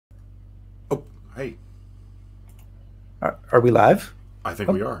Hey, Are we live? I think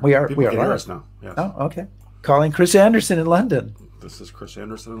Oh, we are. we are. People We are can hear live. us now. Yes. Oh, okay. Calling Chris Anderson in London. This is Chris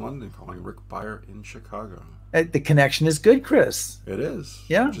Anderson in London calling Rick Beyer in Chicago. The connection is good, Chris. It is,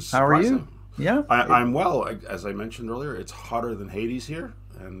 Yeah. which is How are you? surprising. Yeah. I'm well. As I mentioned earlier, it's hotter than Hades here,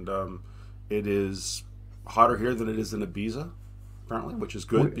 and it is hotter here than it is in Ibiza, apparently, which is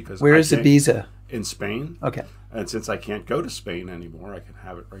good because Where I is can't Ibiza? in Spain, Okay. and since I can't go to Spain anymore, I can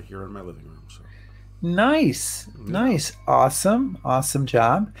have it right here in my living room. So, Nice. yeah. Nice. Awesome. Awesome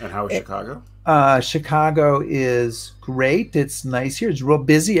job. And how is Eh, Chicago? Chicago is great. It's nice here. It's real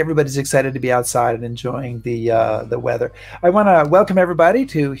busy. Everybody's excited to be outside and enjoying the weather. I want to welcome everybody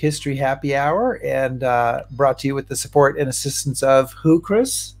to History Happy Hour, and brought to you with the support and assistance of who,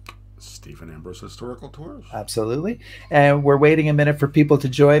 Chris? Stephen Ambrose Historical Tours. Absolutely. And we're waiting a minute for people to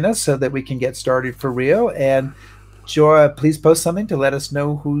join us so that we can get started for Rio. And Joy, please post something to let us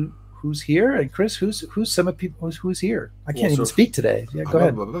know who's here. And Chris, who's some of people who's here? I Well, can't even so speak today. Yeah, go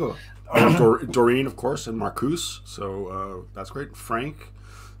ahead. Doreen, of course, and Marcus. So that's great. Frank,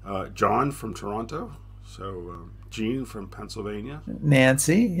 John from Toronto. So Jean from Pennsylvania.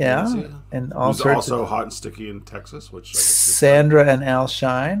 Nancy, yeah, Nancy, and all who's sorts of also hot and sticky in Texas, which I guess is good. Sandra and Al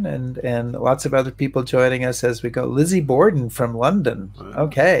Shine, and lots of other people joining us as we go. Lizzie Borden from London. Yeah,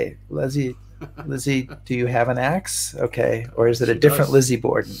 Okay, Lizzie, do you have an axe? Okay, or is it a she different does. Lizzie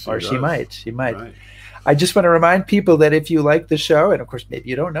Borden? She Or she does. might, she might. Right. I just want to remind people that if you like the show, and of course maybe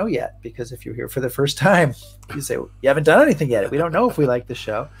you don't know yet, because if you're here for the first time, you say, well, you haven't done anything yet. We don't know if we like the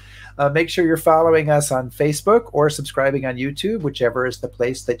show. Make sure you're following us on Facebook or subscribing on YouTube, whichever is the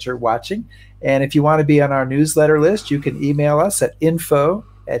place that you're watching. And if you want to be on our newsletter list, you can email us at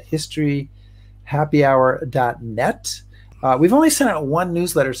info@historyhappyhour.net. We've only sent out one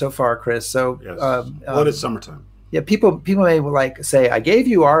newsletter so far, Chris. So Yes. Well, it is summertime. yeah, people may like say, I gave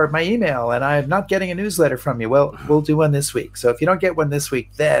you my email and I'm not getting a newsletter from you. Well, we'll do one this week. So if you don't get one this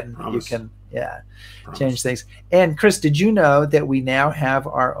week, then you Promise. can, change Promise. things. And Chris, did you know that we now have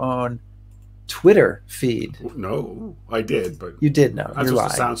our own Twitter feed? No, I did, but You did know. I'm You're supposed to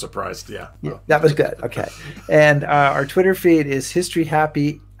lying. sound surprised. Yeah. Yeah, that was good. Okay. And our Twitter feed is History Hap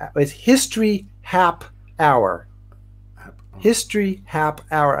Hour. History Hap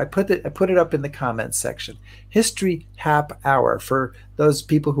Hour. I put it up in the comments section. History Hap Hour for those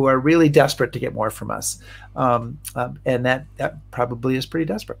people who are really desperate to get more from us, and that probably is pretty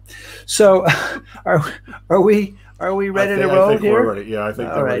desperate. So, are we ready to roll I think here? we're ready. Yeah, I think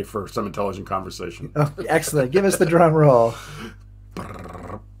All they're right. ready for some intelligent conversation. Oh, excellent. Give us the drum roll.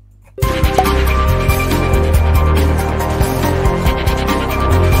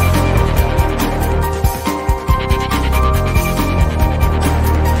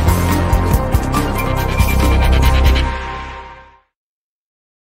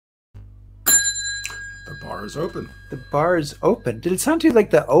 The bar is open. The bar is open. Did it sound to you like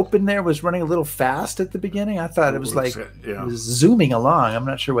the open there was running a little fast at the beginning? I thought it was like it Yeah. was zooming along. I'm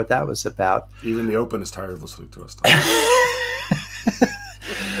not sure what that was about. Even the open is tired of listening to us talk.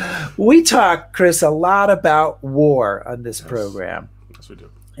 We talk, Chris, a lot about war on this Yes. program, Yes, we do.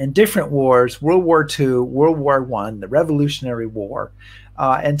 and different wars: World War II, World War I, the Revolutionary War.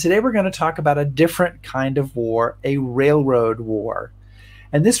 And today we're going to talk about a different kind of war, a railroad war.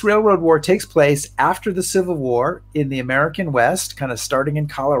 And this railroad war takes place after the Civil War in the American West, kind of starting in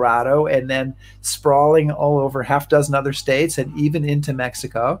Colorado and then sprawling all over half dozen other states and even into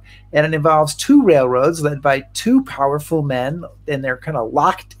Mexico. And it involves two railroads led by two powerful men, and they're kind of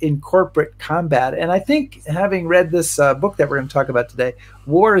locked in corporate combat. And I think, having read this book that we're going to talk about today,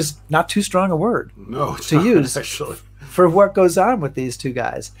 war is not too strong a word No, it's to not, use actually. for what goes on with these two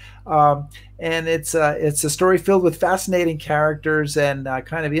guys. And it's a story filled with fascinating characters and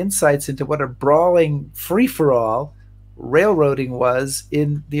kind of insights into what a brawling free-for-all railroading was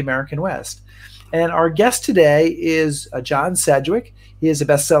in the American West. And our guest today is John Sedgwick. He is a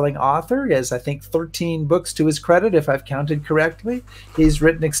best-selling author. He has, I think, 13 books to his credit, if I've counted correctly. He's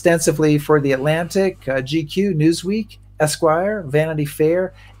written extensively for The Atlantic, GQ, Newsweek, Esquire, Vanity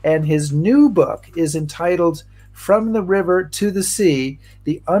Fair, and his new book is entitled From the River to the Sea,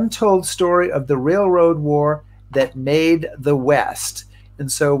 The Untold Story of the Railroad War That Made the West.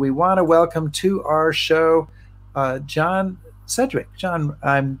 And so we want to welcome to our show John Sedgwick. John,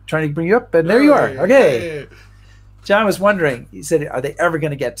 I'm trying to bring you up, and there you are. Okay. John was wondering, he said, are they ever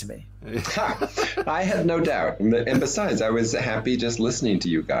going to get to me? I had no doubt. And besides, I was happy just listening to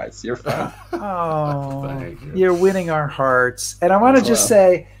you guys. You're fun. Oh, Thank you. you're winning our hearts. And I want to just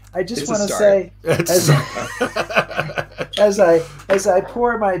say, I just It's want a to start. say, as I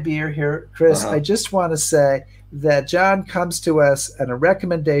pour my beer here, Chris, I just want to say that John comes to us on a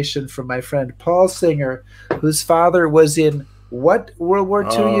recommendation from my friend Paul Singer, whose father was in what World War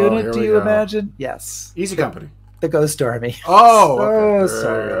II unit, do you imagine? Yes. Easy Company. The Ghost Army. Oh, so okay.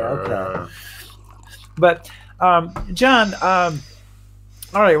 Sorry. Okay. But, John,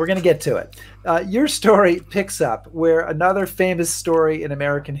 all right, we're going to get to it. Your story picks up where another famous story in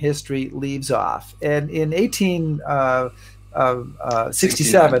American history leaves off. And in 69,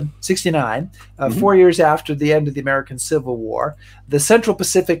 4 years after the end of the American Civil War, the Central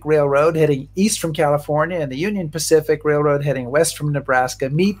Pacific Railroad heading east from California and the Union Pacific Railroad heading west from Nebraska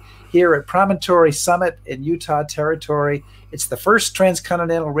meet here at Promontory Summit in Utah Territory. It's the first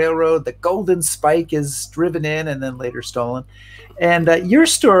transcontinental railroad. The Golden Spike is driven in and then later stolen. And your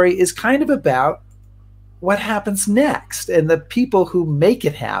story is kind of about what happens next and the people who make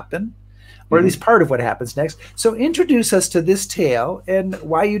it happen, or at least part of what happens next. So introduce us to this tale and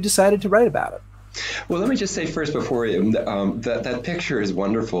why you decided to write about it. Well, let me just say first before that picture is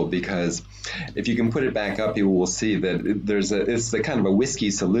wonderful, because if you can put it back up, you will see that it's the kind of a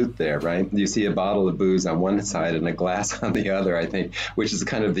whiskey salute there, right? You see a bottle of booze on one side and a glass on the other, I think, which is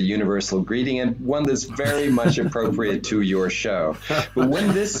kind of the universal greeting and one that's very much appropriate to your show. But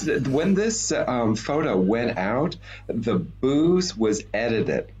when this photo went out, the booze was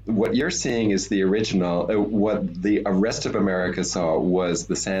edited. What you're seeing is the original. What the rest of America saw was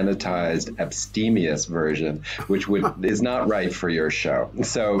the sanitized, abstemious version, which is not right for your show.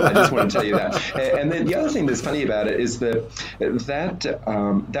 So I just want to tell you that. And then the other thing that's funny about it is that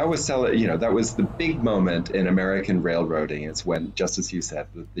was the big moment in American railroading. It's when, just as you said,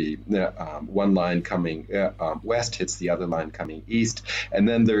 the one line coming west hits the other line coming east, and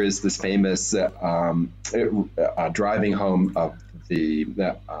then there is this famous driving home of the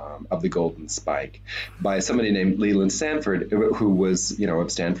Golden Spike by somebody named Leland Stanford, who was,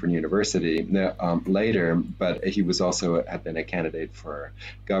 of Stanford University later, but he was also had been a candidate for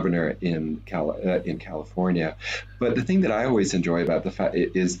governor in California. But the thing that I always enjoy about the fact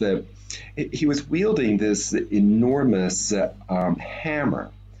is that he was wielding this enormous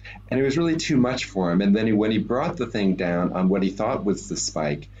hammer. And it was really too much for him. And then when he brought the thing down on what he thought was the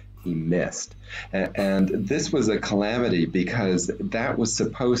spike, he missed. And this was a calamity because that was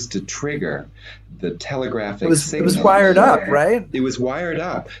supposed to trigger the telegraphic signal. It was wired up, right? It was wired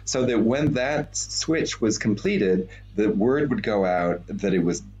up so that when that switch was completed, the word would go out that it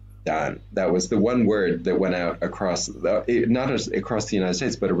was done. That was the one word that went out across, not across the United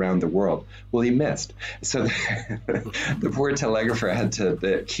States, but around the world. Well, he missed. So the poor telegrapher had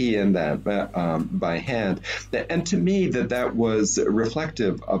to key in that by hand. And to me, that was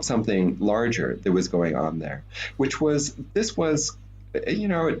reflective of something larger that was going on there, which was, this was,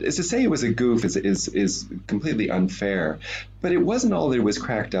 to say it was a goof is completely unfair, but it wasn't all that it was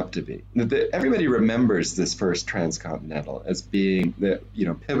cracked up to be. Everybody remembers this first transcontinental as being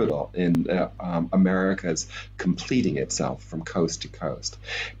pivotal in America's completing itself from coast to coast.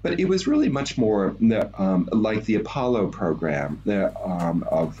 But it was really much more like the Apollo program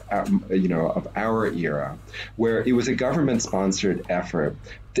of our era, where it was a government-sponsored effort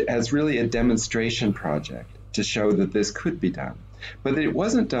as really a demonstration project to show that this could be done. But that it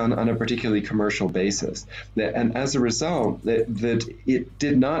wasn't done on a particularly commercial basis. And as a result, that it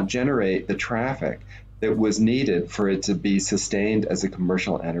did not generate the traffic that was needed for it to be sustained as a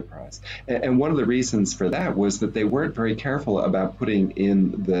commercial enterprise. And one of the reasons for that was that they weren't very careful about putting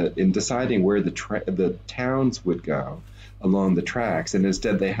in deciding where the towns would go along the tracks, and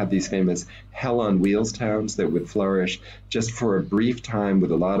instead they had these famous hell on wheels towns that would flourish just for a brief time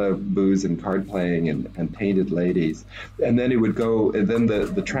with a lot of booze and card playing and painted ladies, and then it would go, and then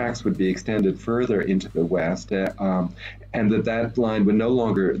the tracks would be extended further into the west, and that line would no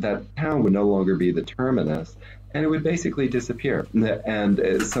longer, that town would no longer be the terminus, and it would basically disappear.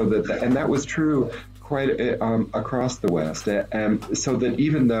 And so that was true quite across the West, and so that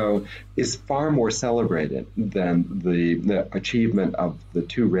even though it's far more celebrated than the achievement of the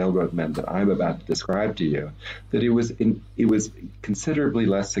two railroad men that I'm about to describe to you, that it was considerably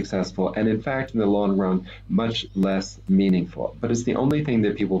less successful, and in fact, in the long run, much less meaningful. But it's the only thing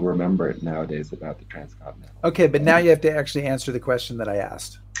that people remember nowadays about the Transcontinental. Okay, but now you have to actually answer the question that I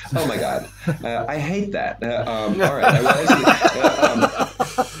asked. Oh my God, I hate that. All right.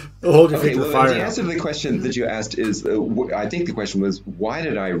 hold your feet Okay, to the well, fire the now. answer to the question that you asked is, I think the question was, why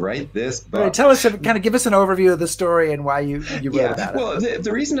did I write this book? All right, tell us, kind of give us an overview of the story and why you wrote about it. Well,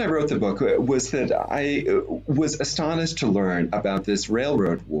 the reason I wrote the book was that I was astonished to learn about this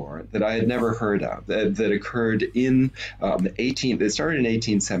railroad war that I had never heard of, that occurred in it started in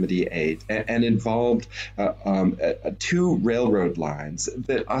 1878 and involved two railroad lines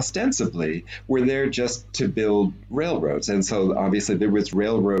that ostensibly were there just to build railroads. And so obviously there was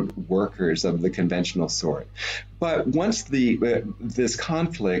railroad workers of the conventional sort. But once this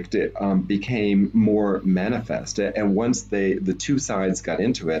conflict became more manifest, and once the two sides got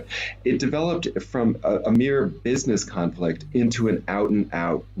into it, it developed from a mere business conflict into an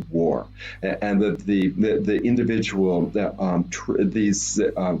out-and-out war, and the individual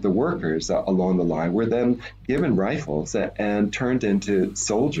the workers along the line were then given rifles and turned into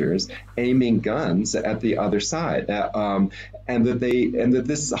soldiers aiming guns at the other side, and that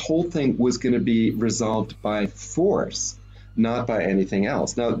this whole thing was going to be resolved by force, not by anything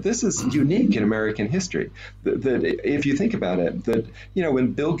else. Now, this is unique in American history. That if you think about it, that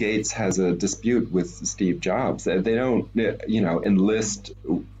when Bill Gates has a dispute with Steve Jobs, they don't enlist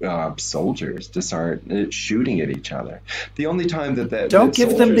soldiers to start shooting at each other. The only time that don't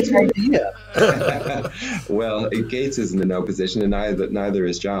give them the idea. Well, Gates isn't in no position, and neither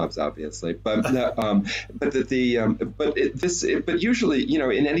is Jobs, obviously. But usually,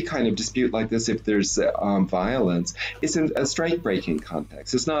 in any kind of dispute like this, if there's violence, it's in a strike-breaking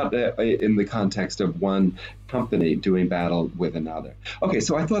context. It's not in the context of one company doing battle with another. Okay,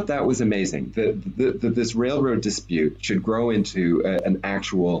 so I thought that was amazing, that this railroad dispute should grow into an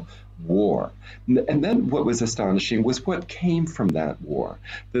actual war. And then what was astonishing was what came from that war.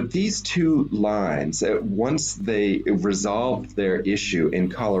 That these two lines, once they resolved their issue in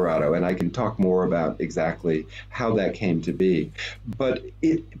Colorado, and I can talk more about exactly how that came to be, but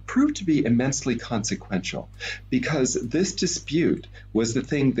it proved to be immensely consequential, because this dispute was the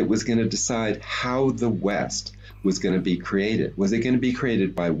thing that was going to decide how the West was going to be created. Was it going to be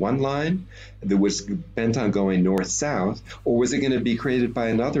created by one line that was bent on going north-south, or was it going to be created by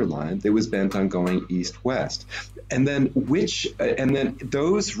another line that was bent on going east-west? And then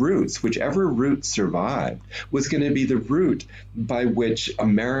those routes, whichever route survived, was going to be the route by which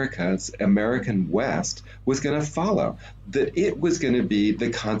American West was going to follow. That it was going to be the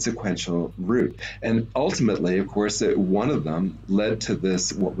consequential route. And ultimately, of course, one of them led to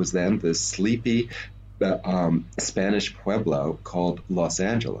this, what was then this sleepy Spanish pueblo called Los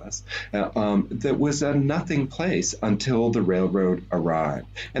Angeles, that was a nothing place until the railroad arrived.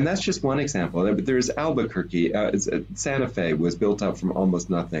 And that's just one example. There's Albuquerque. Santa Fe was built up from almost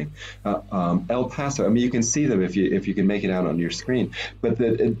nothing. El Paso, I mean, you can see them if you can make it out on your screen. But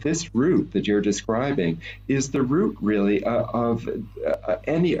this route that you're describing is the route really of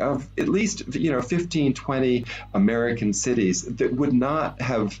at least 15, 20 American cities that would not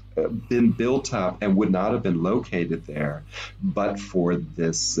have been built up and would not have been located there but for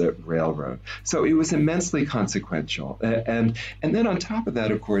this railroad. So it was immensely consequential. And then on top of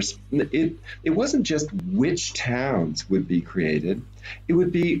that, of course, it wasn't just which towns would be created. It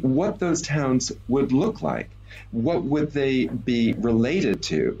would be what those towns would look like. What would they be related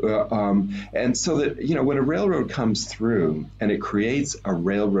to? And so that, when a railroad comes through and it creates a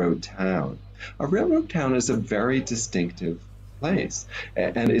railroad town is a very distinctive place,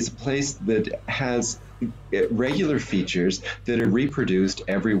 and it's a place that has regular features that are reproduced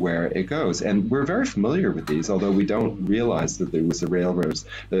everywhere it goes. And we're very familiar with these, although we don't realize that there was the railroads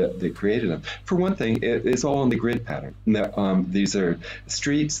that created them. For one thing, it's all in the grid pattern. These are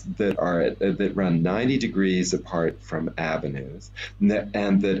streets that run 90 degrees apart from avenues,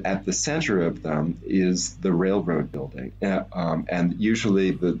 and that at the center of them is the railroad building. And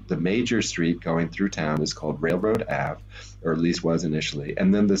usually the major street going through town is called Railroad Ave, or at least was initially.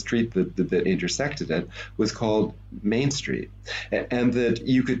 And then the street that intersected it was called Main Street. And that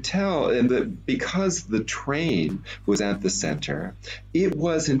you could tell, and that because the train was at the center, it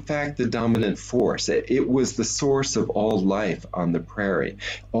was in fact the dominant force. It was the source of all life on the prairie.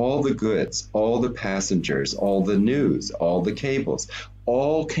 All the goods, all the passengers, all the news, all the cables,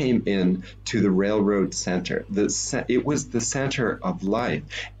 all came in to the railroad center. It was the center of life.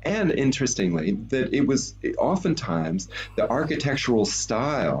 And interestingly, that it was oftentimes the architectural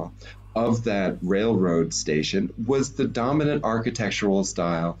style of that railroad station was the dominant architectural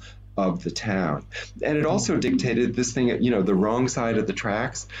style of the town. And it also dictated this thing, the wrong side of the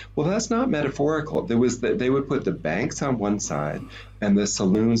tracks. Well, that's not metaphorical. They would put the banks on one side and the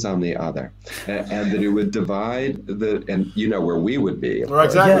saloons on the other, and that it would divide and where we would be. Right,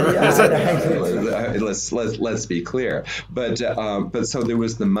 exactly. Let's be clear. But so there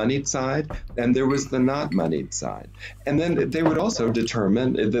was the moneyed side and there was the not moneyed side. And then they would also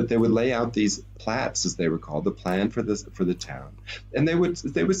determine that they would lay out these plats, as they were called, the plan for the town, and they would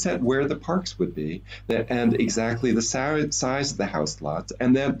set where the parks would be and exactly the size of the house lots,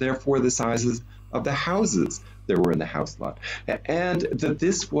 and then therefore the sizes of the houses there were in the house lot, and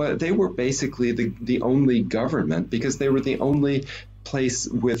that they were basically the only government, because they were the only place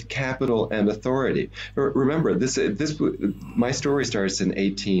with capital and authority. Remember, my story starts in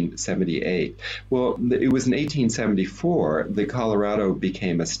 1878. Well, it was in 1874 that Colorado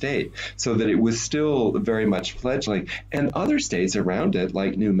became a state, so that it was still very much fledgling. And other states around it,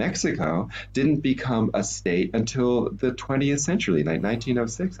 like New Mexico, didn't become a state until the 20th century, like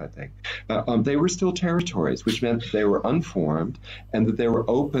 1906, I think. They were still territories, which meant that they were unformed and that they were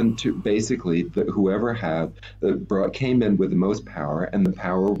open to basically whoever came in with the most power, and the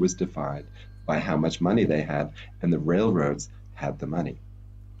power was defined by how much money they had, and the railroads had the money.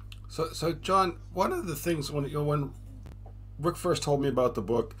 So John, one of the things when Rick first told me about the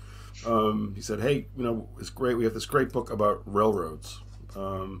book, he said, "Hey, it's great. We have this great book about railroads,"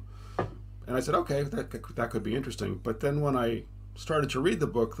 and I said, "Okay, that could be interesting." But then when I started to read the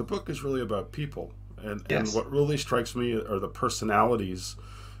book is really about people, and what really strikes me are the personalities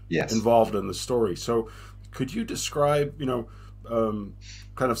involved in the story. So, could you describe,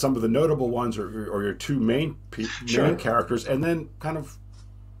 kind of some of the notable ones, or your two main characters, and then kind of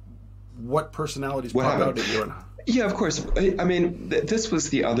what personalities pop out at you? Yeah, of course. I mean, this was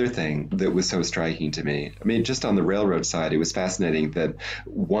the other thing that was so striking to me. I mean, just on the railroad side, it was fascinating that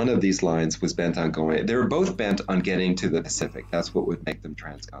one of these lines was bent on they were both bent on getting to the Pacific. That's what would make them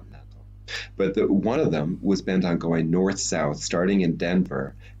transcontinental. But one of them was bent on going north-south, starting in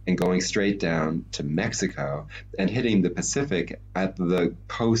Denver and going straight down to Mexico and hitting the Pacific at the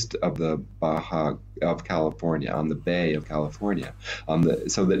coast of the Baja of California, on the Bay of California,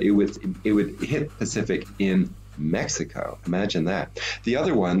 so that it would hit Pacific in Mexico. Imagine that. The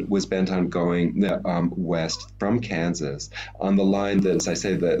other one was bent on going west from Kansas on the line that, as I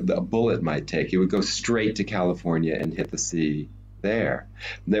say, the bullet might take. It would go straight to California and hit the sea there.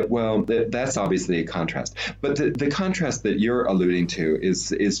 That's obviously a contrast. But the contrast that you're alluding to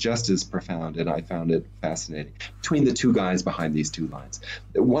is just as profound, and I found it fascinating, between the two guys behind these two lines.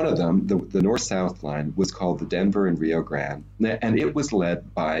 One of them, the north-south line, was called the Denver and Rio Grande, and it was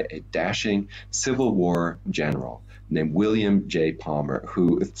led by a dashing Civil War general named William J. Palmer,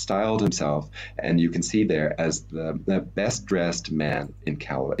 who styled himself, and you can see there, as the best-dressed man in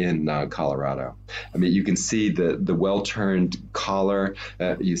Colorado. I mean, you can see the well-turned collar,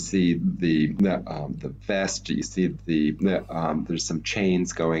 you see the vest, you see there's some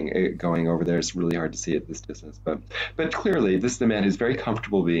chains going over there. It's really hard to see at this distance, but clearly this is the man who's very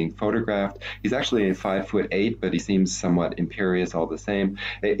comfortable being photographed. He's actually 5'8", but he seems somewhat imperious all the same.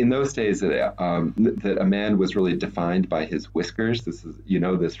 In those days, that a man was really defined by his whiskers. This is,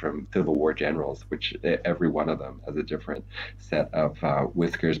 this from Civil War generals, which every one of them has a different set of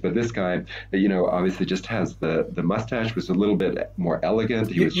whiskers. But this guy, obviously just has the mustache, was a little bit more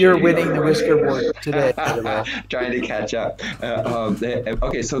elegant. You're winning the whisker war today. Trying to catch up.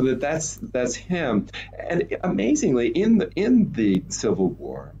 Okay, so that's him. And amazingly, in the Civil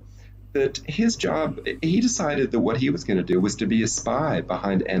War, that his job, he decided that what he was going to do was to be a spy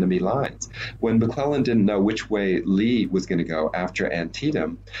behind enemy lines. When McClellan didn't know which way Lee was going to go after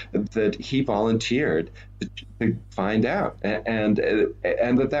Antietam, that he volunteered to find out, and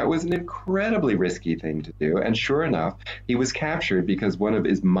that was an incredibly risky thing to do. And sure enough, he was captured because one of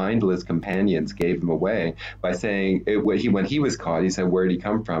his mindless companions gave him away by saying, when he was caught, he said, "Where did he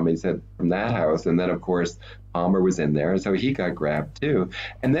come from?" He said, "From that house." And then, of course, Palmer was in there, so he got grabbed too.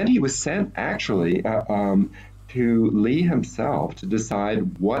 And then he was sent actually to Lee himself to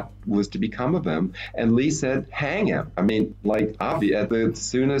decide what was to become of him. And Lee said, "Hang him." I mean, like, obvious, at the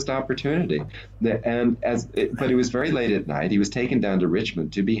soonest opportunity. But it was very late at night. He was taken down to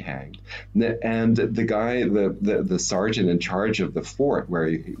Richmond to be hanged. And the guy, the sergeant in charge of the fort where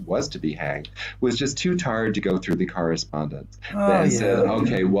he was to be hanged, was just too tired to go through the correspondence, and said,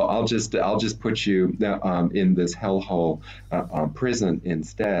 "Okay, well, I'll just put you in this hellhole prison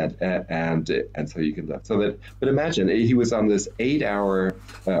instead, and so you can live." But imagine, he was on this 8-hour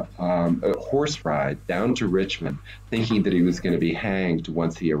horse ride down to Richmond, thinking that he was going to be hanged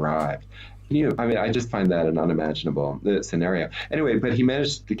once he arrived. I mean, I just find that an unimaginable scenario. Anyway, but he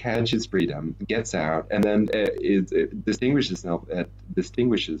managed to catch his freedom, gets out, and then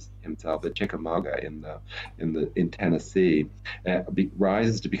distinguishes himself at Chickamauga in Tennessee,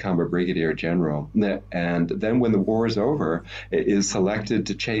 rises to become a brigadier general, and then when the war is over, is selected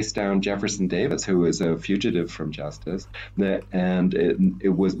to chase down Jefferson Davis, who was a fugitive from justice, and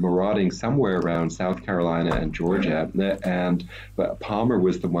it was marauding somewhere around South Carolina and Georgia, and Palmer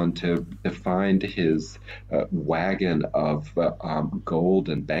was the one to find his wagon of gold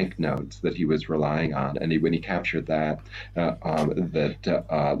and banknotes that he was relying on, and when he captured that,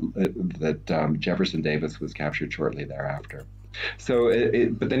 Jefferson Davis was captured shortly thereafter. So,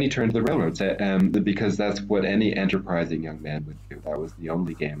 but then he turned to the railroads, because that's what any enterprising young man would do. That was the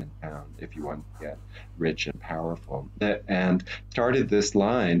only game in town if you wanted to get rich and powerful. And started this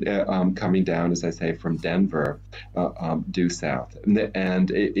line coming down, as I say, from Denver due south. And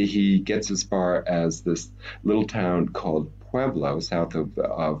he gets as far as this little town called Pueblo, south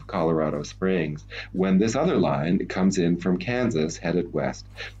of Colorado Springs, when this other line comes in from Kansas, headed west.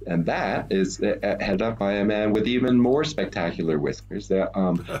 And that is headed up by a man with even more spectacular whiskers,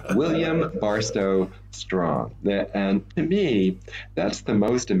 William Barstow Strong. And to me, that's the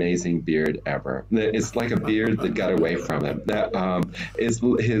most amazing beard ever. It's like a beard that got away from him.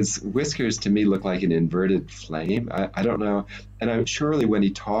 His whiskers, to me, look like an inverted flame. I don't know. And surely when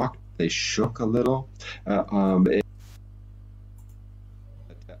he talked, they shook a little.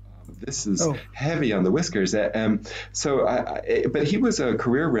 This is heavy on the whiskers. But he was a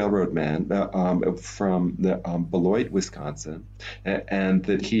career railroad man from Beloit, Wisconsin, and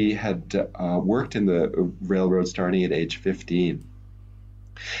that he had worked in the railroad starting at age 15.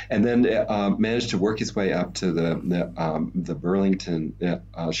 And then managed to work his way up to the Burlington,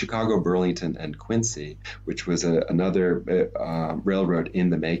 Chicago, Burlington, and Quincy, which was another railroad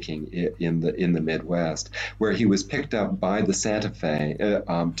in the making in the Midwest, where he was picked up by the Santa Fe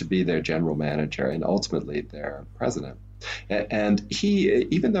to be their general manager and ultimately their president. And he,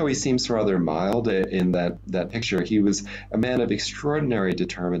 even though he seems rather mild in that picture, he was a man of extraordinary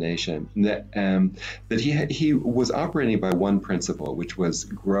determination. That he was operating by one principle, which was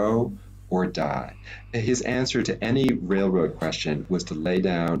grow or die. His answer to any railroad question was to lay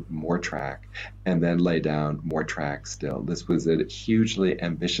down more track and then lay down more track still. This was a hugely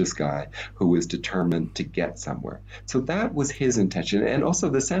ambitious guy who was determined to get somewhere. So that was his intention. And also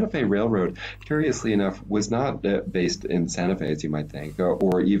the Santa Fe Railroad, curiously enough, was not based in Santa Fe, as you might think,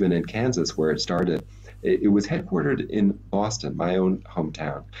 or even in Kansas where it started. It was headquartered in Boston, my own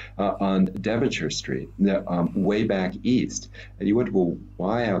hometown, on Devonshire Street, way back east. And you wonder, well,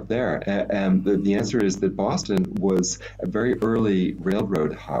 why out there? And the answer is that Boston was a very early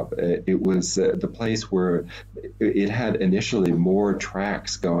railroad hub. It was the place where it had initially more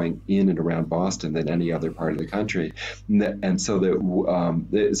tracks going in and around Boston than any other part of the country. And so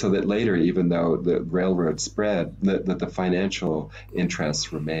that later, even though the railroad spread, that the financial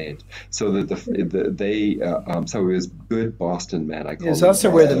interests remained. So that so he was good Boston man. I call it was also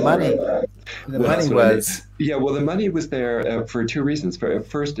where the money was. Yeah, well, the money was there for two reasons.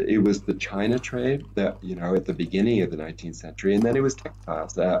 First, it was the China trade that, at the beginning of the 19th century, and then it was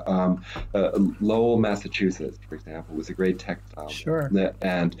textiles. Lowell, Massachusetts, for example, was a great textile. Sure.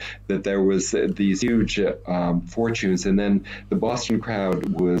 And that there was these huge fortunes, and then the Boston crowd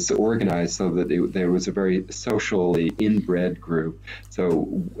was organized so that there was a very socially inbred group, so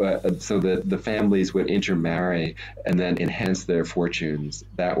that the families would intermarry and then enhance their fortunes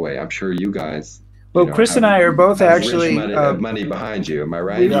that way. I'm sure you guys. Well, Chris and I are both actually money behind you. Am I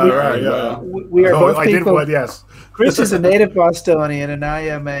right? We are both people. Yes. Chris is a native Bostonian, and I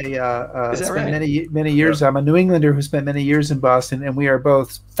am many years. I'm a New Englander who spent many years in Boston, and we are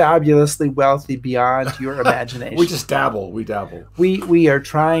both fabulously wealthy beyond your imagination. We just dabble. We dabble. We are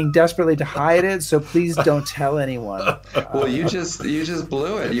trying desperately to hide it, so please don't tell anyone. Well, you just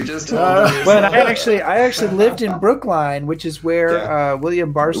blew it. You just told me. But I actually lived in Brookline, which is where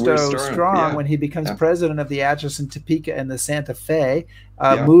William Barstow Strong, when he becomes president of the Atchison, Topeka, and the Santa Fe,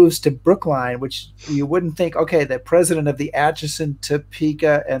 moves to Brookline, which you wouldn't think, okay, the president of the Atchison,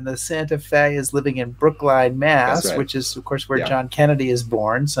 Topeka, and the Santa Fe is living in Brookline, Mass, which is, of course, where John Kennedy is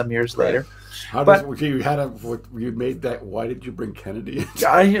born some years later. You made that. Why did you bring Kennedy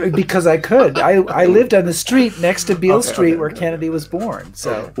in? Because I could. I lived on the street next to Beale Street where Kennedy was born.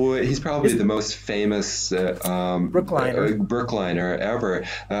 So he's probably the most famous Brookliner ever.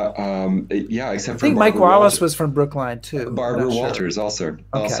 Except for I think Mike Wallace was from Brookline too. Barbara Walters also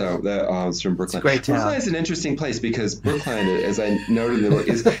was from Brookline. It's a great town. Brookline is an interesting place because Brookline, as I noted in the book,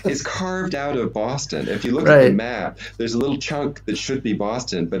 is carved out of Boston. If you look at the map, there's a little chunk that should be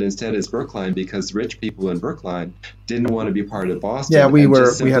Boston, but instead is Brookline. Brookline because rich people in Brookline didn't want to be part of Boston. Yeah, we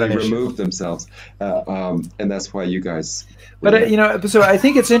simply had an issue. removed themselves, and that's why you guys. But so I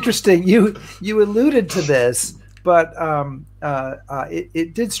think it's interesting. You alluded to this, but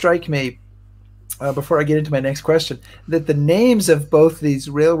it did strike me before I get into my next question that the names of both these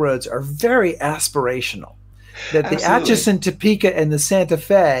railroads are very aspirational. That the Atchison, Topeka, and the Santa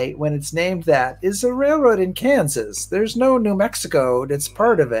Fe, when it's named that, is a railroad in Kansas. There's no New Mexico that's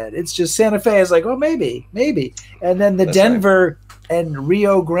part of it. It's just Santa Fe is like, oh, maybe. And then the Denver and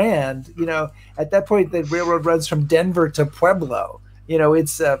Rio Grande, at that point, the railroad runs from Denver to Pueblo.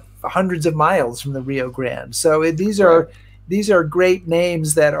 It's hundreds of miles from the Rio Grande. So these are great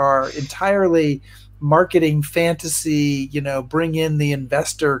names that are entirely marketing fantasy, bring in the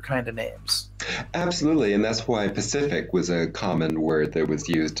investor kind of names. Absolutely, and that's why Pacific was a common word that was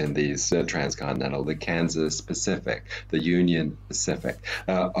used in these Transcontinental, the Kansas Pacific, the Union Pacific,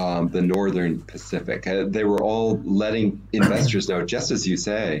 the Northern Pacific. They were all letting investors know, just as you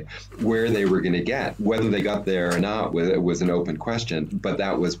say, where they were going to get. Whether they got there or not was an open question, but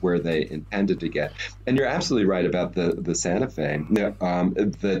that was where they intended to get. And you're absolutely right about the Santa Fe,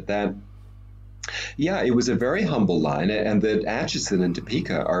 yeah, it was a very humble line, and that Atchison and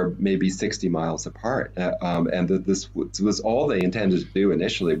Topeka are maybe 60 miles apart, and that this was all they intended to do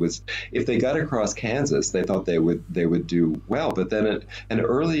initially. Was if they got across Kansas, they thought they would do well. But then an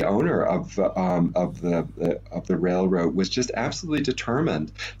early owner of the railroad was just absolutely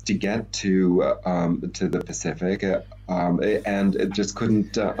determined to get to the Pacific. And it just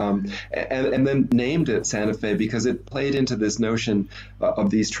couldn't, and then named it Santa Fe because it played into this notion of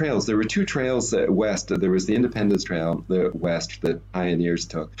these trails. There were two trails west. There was the Independence Trail, the west that pioneers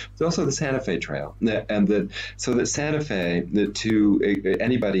took. There's also the Santa Fe Trail, so that Santa Fe to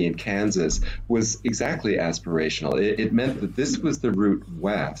anybody in Kansas was exactly aspirational. It meant that this was the route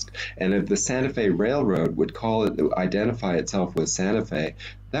west, and if the Santa Fe Railroad would identify itself with Santa Fe,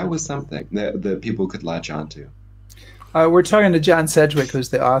 that was something that people could latch onto. We're talking to John Sedgwick, who's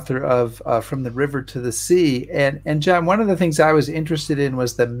the author of From the River to the Sea. And John, one of the things I was interested in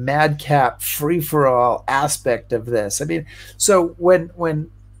was the madcap free-for-all aspect of this. I mean, so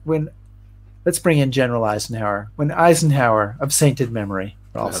when let's bring in General Eisenhower. When Eisenhower, of sainted memory,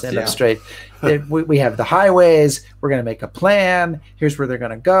 I'll stand up straight, we have the highways, we're going to make a plan, here's where they're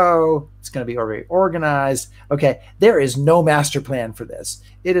going to go, it's going to be already organized. Okay, there is no master plan for this.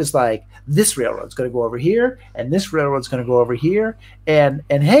 It is like, this railroad's going to go over here, and this railroad's going to go over here, and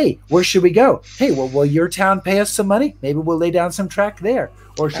hey, where should we go? Hey, well, will your town pay us some money? Maybe we'll lay down some track there.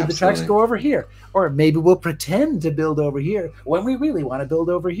 Or should the tracks go over here? Or maybe we'll pretend to build over here when we really want to build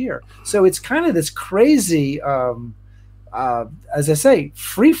over here. So it's kind of this crazy, as I say,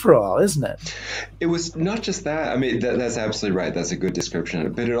 free-for-all, isn't it? It was not just that. I mean, that's absolutely right. That's a good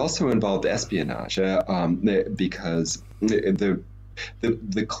description. But it also involved espionage because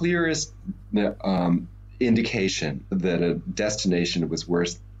the clearest indication that a destination was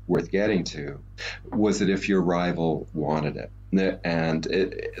worth getting to was that if your rival wanted it. And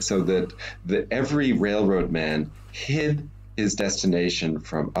so that every railroad man hid his destination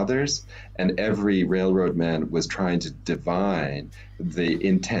from others, and every railroad man was trying to divine the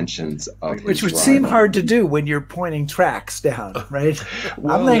intentions of his which would rival. Seem hard to do when you're pointing tracks down, right?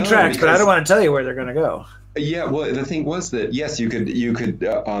 Well, I'm laying tracks, but I don't want to tell you where they're going to go. Yeah, well, the thing was that yes, you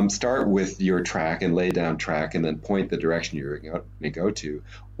could start with your track and lay down track and then point the direction you're going to go to,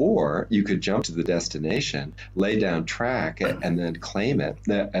 or you could jump to the destination, lay down track, and then claim it.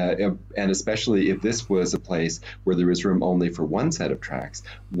 And especially if this was a place where there was room only for one set of tracks,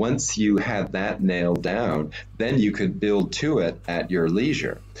 once you had that nailed down, then you could build to it at your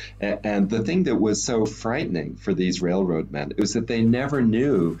leisure. And the thing that was so frightening for these railroad men was that they never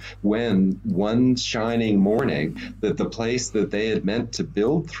knew when one shining morning that the place that they had meant to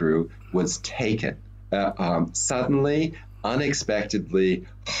build through was taken. Suddenly, unexpectedly,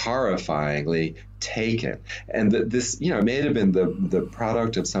 horrifyingly taken. And this, may have been the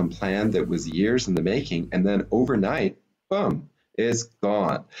product of some plan that was years in the making, and then overnight, boom, is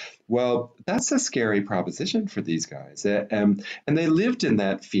gone. Well, that's a scary proposition for these guys. And they lived in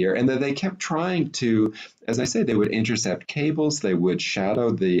that fear, and that they kept trying to, as I say, they would intercept cables, they would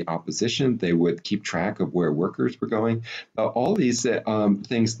shadow the opposition, they would keep track of where workers were going. All these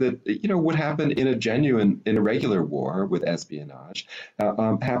things that, would happen in a regular war with espionage,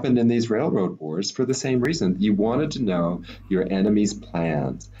 happened in these railroad wars for the same reason. You wanted to know your enemy's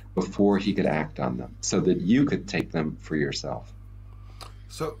plans before he could act on them, so that you could take them for yourself.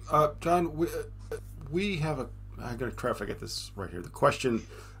 So, John, we have I got to try to get this right here. The question,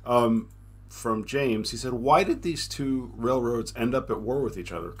 from James. He said, "Why did these two railroads end up at war with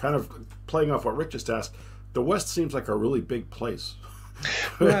each other?" Kind of playing off what Rick just asked. The West seems like a really big place.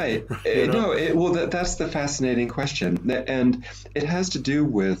 Right. You know? Well, that's the fascinating question. And it has to do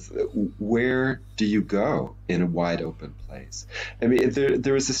with where do you go in a wide open place? I mean,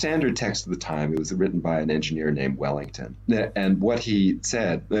 there was a standard text of the time. It was written by an engineer named Wellington. And what he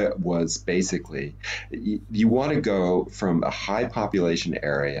said was basically, you want to go from a high population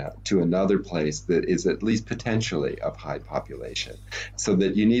area to another place that is at least potentially of high population, so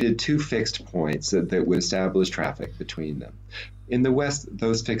that you needed two fixed points that would establish traffic between them. In the West,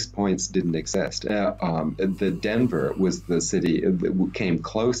 those fixed points didn't exist. The Denver was the city that came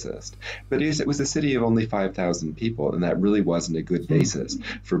closest, but it was a city of only 5,000 people, and that really wasn't a good basis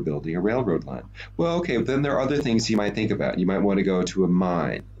for building a railroad line. Well, okay, then there are other things you might think about. You might want to go to a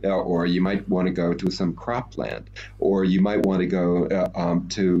mine, or you might want to go to some cropland, or you might want to go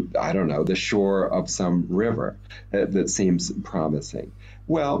to, I don't know, the shore of some river that seems promising.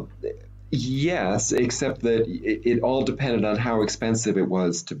 Well, yes, except that it all depended on how expensive it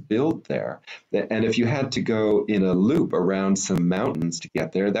was to build there. And if you had to go in a loop around some mountains to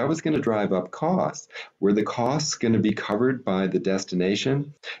get there, that was going to drive up costs. Were the costs going to be covered by the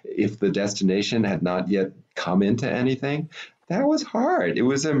destination if the destination had not yet come into anything? That was hard. It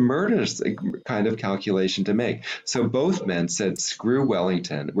was a murderous kind of calculation to make. So both men said, screw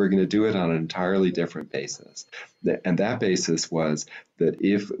Wellington, we're going to do it on an entirely different basis. And that basis was that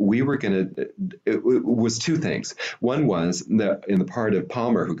if we were going to, it was two things. One was that in the part of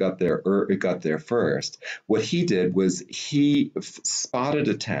Palmer who got there first, what he did was he spotted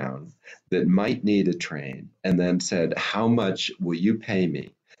a town that might need a train and then said, how much will you pay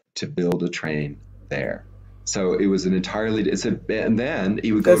me to build a train there? So it was an entirely, and then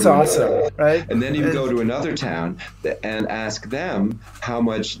he would go That's to awesome, right? And then he would go to another town and ask them how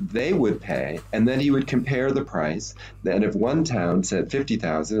much they would pay, and then he would compare the price. And if one town said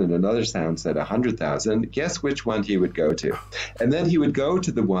 50,000 and another town said 100,000, guess which one he would go to? And then he would go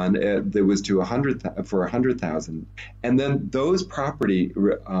to the one that was to 100,000, and then those property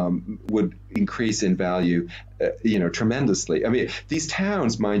would increase in value, tremendously. I mean, these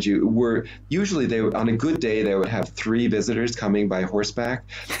towns, mind you, were usually on a good day they would have 3 visitors coming by horseback.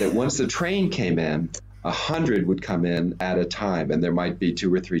 That once the train came in, 100 would come in at a time, and there might be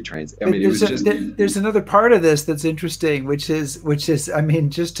 2 or 3 trains. I mean, there's another part of this that's interesting, which is, I mean,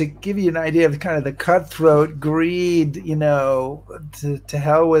 just to give you an idea of kind of the cutthroat greed, to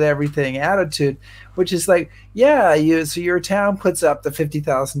hell with everything attitude, which is like, so your town puts up the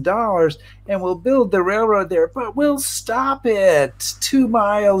 $50,000 and we'll build the railroad there, but we'll stop it 2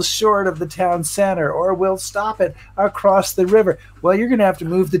 miles short of the town center, or we'll stop it across the river. Well, you're going to have to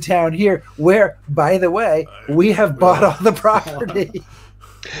move the town here, where, by the way, we have bought all the property.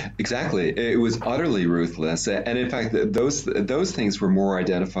 Exactly. It was utterly ruthless. And in fact, those things were more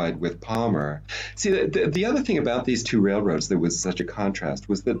identified with Palmer. See, the other thing about these two railroads that was such a contrast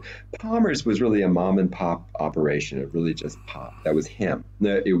was that Palmer's was really a mom and pop operation. It really just popped. That was him.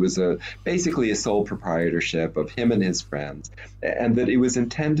 It was basically a sole proprietorship of him and his friends, and that it was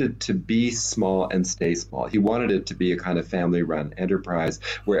intended to be small and stay small. He wanted it to be a kind of family-run enterprise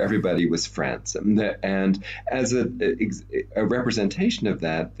where everybody was friends. And as a representation of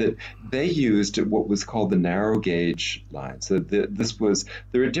that they used what was called the narrow gauge line. So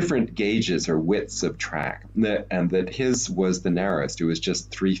there are different gauges or widths of track, and that his was the narrowest. It was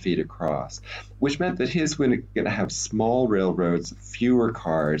just 3 feet across, which meant that his was going to have small railroads, fewer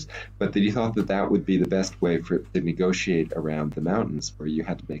cars, but that he thought that would be the best way to negotiate around the mountains, where you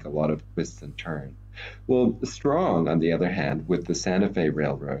had to make a lot of twists and turns. Well, Strong, on the other hand, with the Santa Fe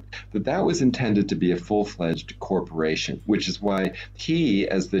Railroad, that was intended to be a full-fledged corporation, which is why he,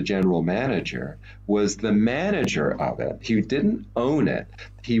 as the general manager, was the manager of it. He didn't own it.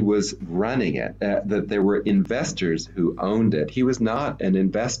 He was running it. That there were investors who owned it. He was not an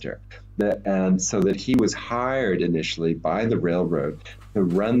investor. And so that he was hired initially by the railroad to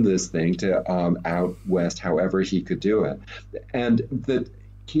run this thing to out west however he could do it. And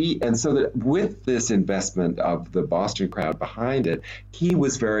so that with this investment of the Boston crowd behind it, he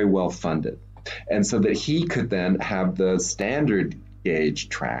was very well funded. And so that he could then have the standard gauge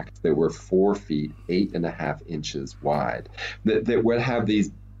tracks that were 4 feet, 8.5 inches wide, that would have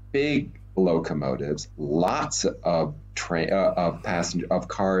these big locomotives, lots of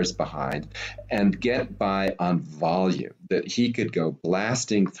cars behind, and get by on volume, that he could go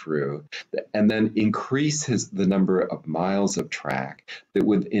blasting through and then increase the number of miles of track that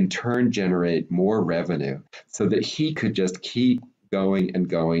would in turn generate more revenue, so that he could just keep going and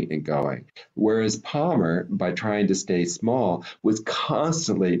going and going. Whereas Palmer, by trying to stay small, was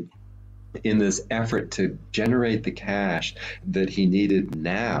constantly in this effort to generate the cash that he needed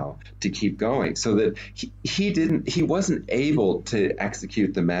now to keep going, so that he wasn't able to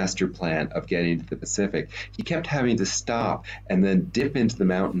execute the master plan of getting to the Pacific. He kept having to stop and then dip into the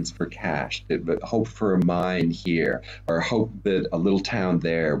mountains for cash, but hope for a mine here, or hope that a little town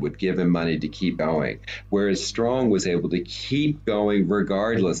there would give him money to keep going. Whereas Strong was able to keep going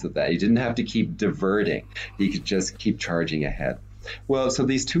regardless of that. He didn't have to keep diverting. He could just keep charging ahead. Well, so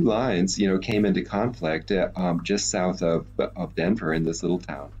these two lines, came into conflict just south of Denver in this little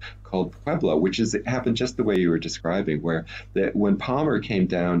town called Pueblo, it happened just the way you were describing, where when Palmer came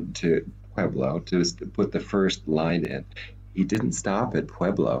down to Pueblo to put the first line in, he didn't stop at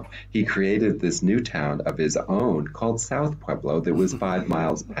Pueblo. He created this new town of his own called South Pueblo that was 5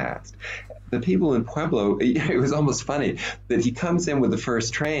 miles past. The people in Pueblo, it was almost funny that he comes in with the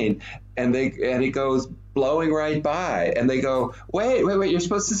first train and it goes blowing right by, and they go, wait, you're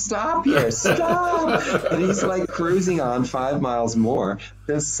supposed to stop here, stop. And he's like cruising on 5 miles more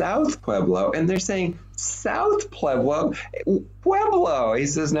to South Pueblo, and they're saying, South Pueblo? He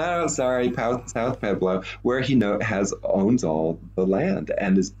says, no, sorry, South Pueblo, where he owns all the land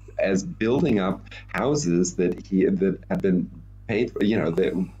and is building up houses that had been paid,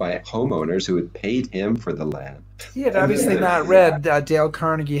 by homeowners who had paid him for the land. He had obviously not read Dale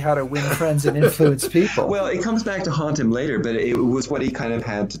Carnegie, How to Win Friends and Influence People. Well, it comes back to haunt him later, but it was what he kind of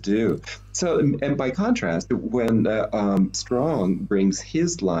had to do. So, and by contrast, when Strong brings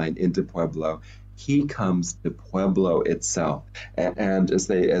his line into Pueblo, he comes to Pueblo itself, and as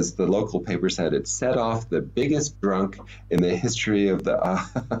the local paper said, it set off the biggest drunk in the history of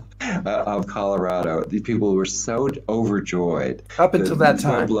of Colorado. The people were so overjoyed up until that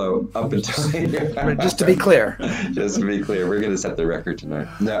time. Pueblo, up until just to be clear, we're going to set the record tonight.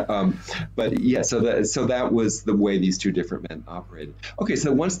 No, but yeah, so that was the way these two different men operated. Okay,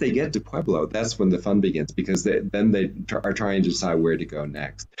 so once they get to Pueblo, that's when the fun begins, because then they are trying to decide where to go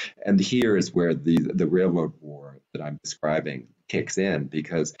next, and here is where the railroad war that I'm describing kicks in,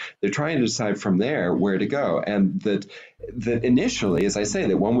 because they're trying to decide from there where to go. And that initially, as I say,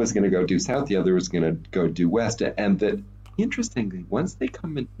 that one was going to go due south, the other was going to go due west. And that, interestingly, once they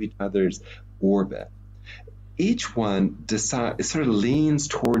come into each other's orbit, each one sort of leans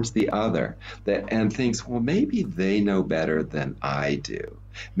towards the other and thinks, well, maybe they know better than I do.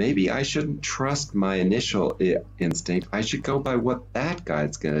 Maybe I shouldn't trust my initial instinct. I should go by what that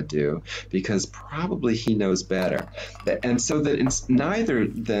guy's going to do, because probably he knows better. And so that neither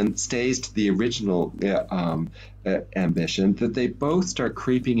then stays to the original ambition, that they both start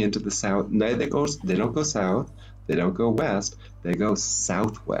creeping into the south. They don't go south. They don't go west, they go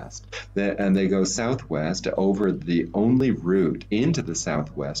southwest. And they go southwest over the only route into the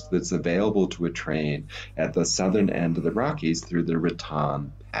southwest that's available to a train at the southern end of the Rockies, through the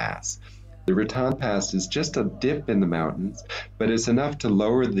Raton Pass. The Raton Pass is just a dip in the mountains, but it's enough to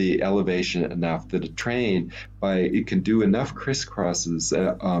lower the elevation enough that a train, it can do enough crisscrosses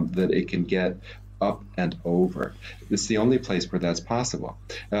that it can get up and over. It's the only place where that's possible.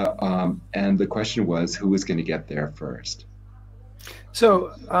 And the question was, who was going to get there first?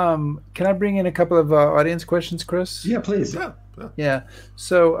 So can I bring in a couple of audience questions, Chris? Yeah, please. Yeah.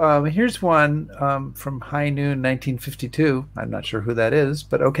 So here's one from High Noon 1952. I'm not sure who that is,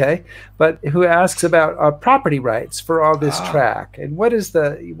 but okay. But who asks about property rights for all this track, and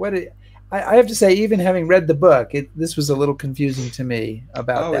I have to say, even having read the book, this was a little confusing to me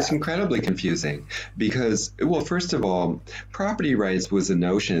about that. It's incredibly confusing because, well, first of all, property rights was a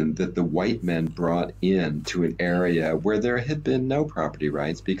notion that the white men brought in to an area where there had been no property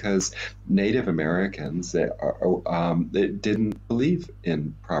rights, because Native Americans they didn't believe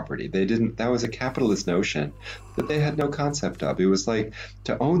in property. That was a capitalist notion that they had no concept of. It was like,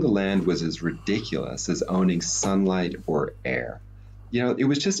 to own the land was as ridiculous as owning sunlight or air. It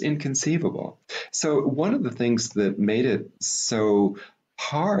was just inconceivable. So one of the things that made it so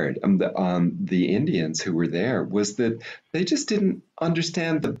hard on the Indians who were there was that they just didn't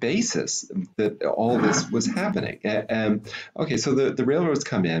understand the basis that all this was happening. Okay, so the railroads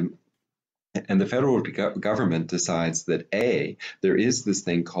come in, and the federal government decides that there is this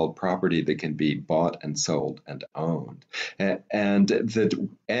thing called property that can be bought and sold and owned, and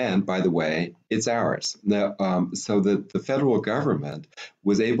by the way, it's ours. Now, so that the federal government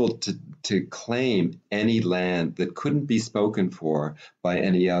was able to claim any land that couldn't be spoken for by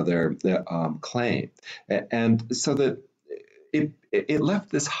any other claim, and so that it left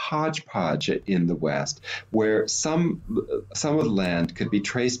this hodgepodge in the West, where some of the land could be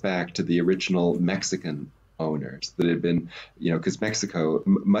traced back to the original Mexican owners that had been, because Mexico,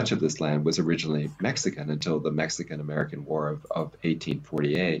 much of this land was originally Mexican until the Mexican-American War of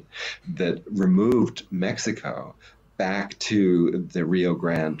 1848, that removed Mexico back to the Rio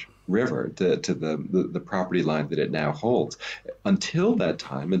Grande River, to the property line that it now holds. Until that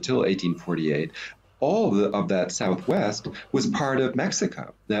time, until 1848, all of that Southwest was part of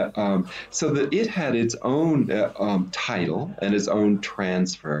Mexico. So that it had its own title and its own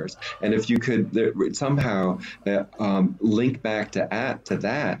transfers. And if you could somehow link back to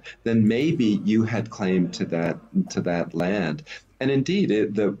that, then maybe you had claim to that land. And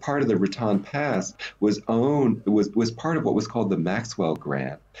indeed, the part of the Raton Pass was part of what was called the Maxwell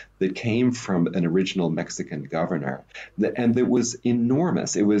Grant that came from an original Mexican governor, and it was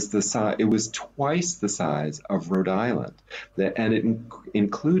enormous. It was twice the size of Rhode Island, and it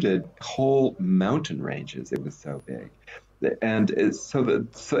included whole mountain ranges. It was so big. And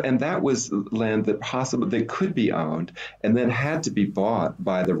that was land that could be owned and then had to be bought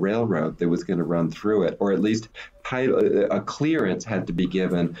by the railroad that was going to run through it, or at least a clearance had to be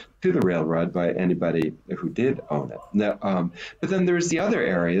given to the railroad by anybody who did own it. Now, but then there's the other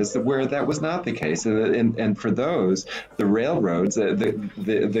areas where that was not the case, and for those, the railroads, the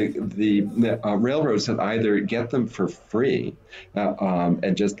railroads had either get them for free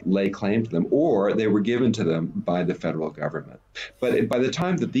and just lay claim to them, or they were given to them by the federal government. But by the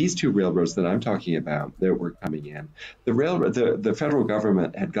time that these two railroads that I'm talking about that were coming in, the federal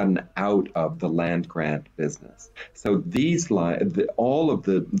government had gotten out of the land grant business. So all of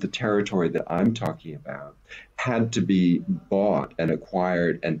the territory that I'm talking about had to be bought and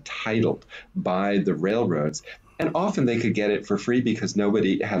acquired and titled by the railroads. And often they could get it for free because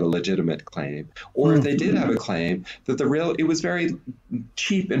nobody had a legitimate claim. Or if they did have a claim, that it was very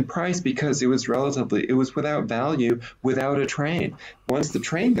cheap in price because it was without value, without a train. Once the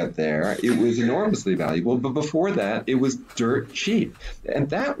train got there, it was enormously valuable. But before that, it was dirt cheap. And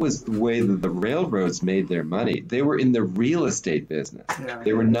that was the way that the railroads made their money. They were in the real estate business.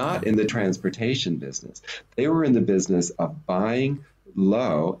 They were not in the transportation business. They were in the business of buying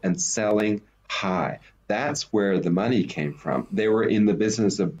low and selling high. That's where the money came from. They were in the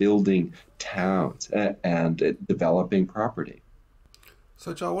business of building towns and developing property.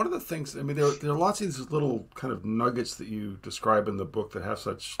 So, John, one of the things, I mean, there are lots of these little kind of nuggets that you describe in the book that have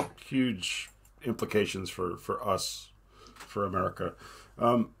such huge implications for us, for America.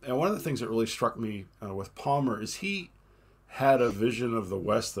 And one of the things that really struck me with Palmer is he had a vision of the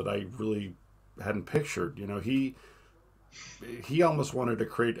West that I really hadn't pictured. He almost wanted to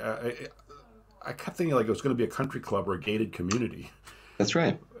create I kept thinking like it was going to be a country club or a gated community. That's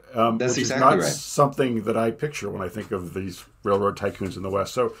right. That's exactly right. Something that I picture when I think of these railroad tycoons in the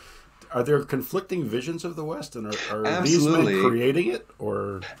West. So, are there conflicting visions of the West, and are these men creating it,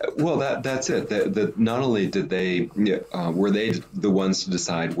 or? Well, that's it. Not only did were they the ones to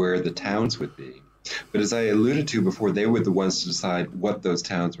decide where the towns would be, but as I alluded to before, they were the ones to decide what those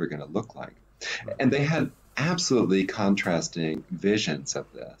towns were going to look like, and they had absolutely contrasting visions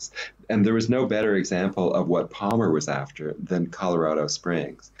of this. And there was no better example of what Palmer was after than Colorado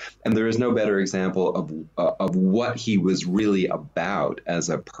Springs. And there is no better example of what he was really about as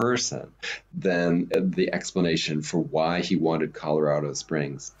a person than the explanation for why he wanted Colorado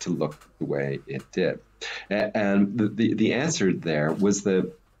Springs to look the way it did. And the answer there was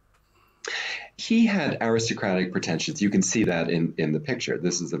that he had aristocratic pretensions. You can see that in the picture.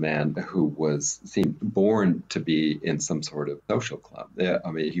 This is a man who seemed born to be in some sort of social club. I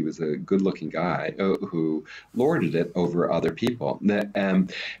mean, he was a good-looking guy who lorded it over other people.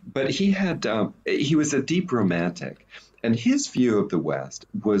 But he was a deep romantic. And his view of the West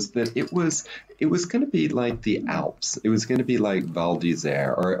was that it was going to be like the Alps. It was going to be like Val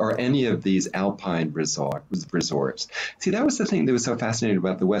d'Isère or any of these alpine resorts. See, that was the thing that was so fascinating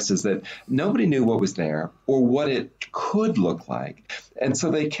about the West, is that nobody knew what was there or what it could look like. And so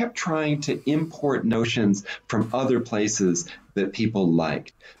they kept trying to import notions from other places that people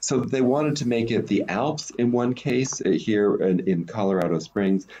liked. So they wanted to make it the Alps in one case, here in Colorado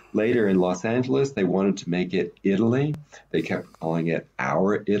Springs. Later in Los Angeles, they wanted to make it Italy. They kept calling it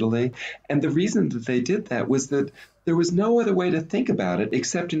our Italy. And the reason that they did that was that there was no other way to think about it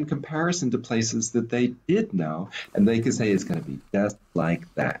except in comparison to places that they did know, and they could say it's going to be just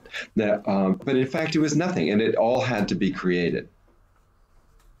like that. But in fact, it was nothing, and it all had to be created.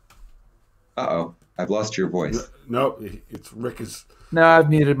 Uh-oh. I've lost your voice. No, it's Rick is. No, I've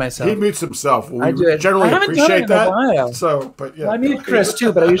muted myself. He mutes himself. We generally appreciate that. So, but yeah, well, I mute Chris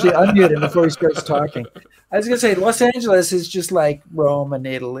too, but I usually unmute him before he starts talking. I was going to say, Los Angeles is just like Rome and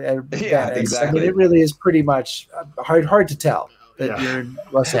Italy. Yeah, exactly. I mean, it really is pretty much hard to tell. that you're in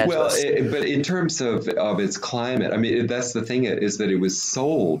Los Angeles. Well, but in terms of its climate, I mean, that's the thing is that it was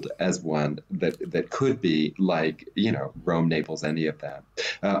sold as one that could be like, Rome, Naples, any of that.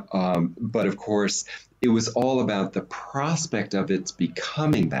 But of course, it was all about the prospect of its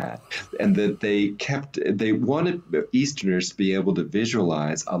becoming that, and that they wanted Easterners to be able to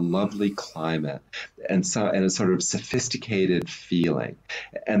visualize a lovely climate and a sort of sophisticated feeling,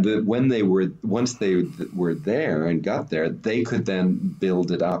 and that once they were there and got there, they could then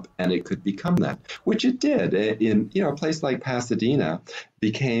build it up, and it could become that, which it did. In a place like Pasadena,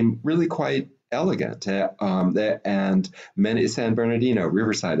 became really quite elegant, and many San Bernardino,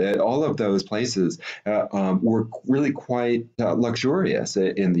 Riverside, all of those places were really quite luxurious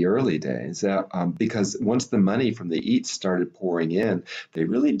in the early days, because once the money from the East started pouring in, they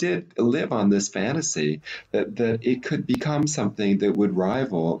really did live on this fantasy that it could become something that would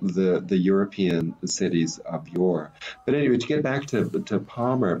rival the European cities of yore. But anyway, to get back to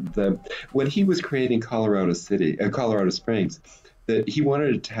Palmer, when he was creating Colorado Springs, that he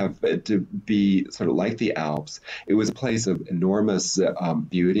wanted it to be sort of like the Alps. It was a place of enormous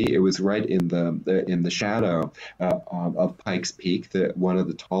beauty. It was right in the shadow of Pikes Peak, one of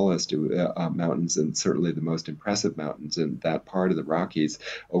the tallest mountains, and certainly the most impressive mountains in that part of the Rockies,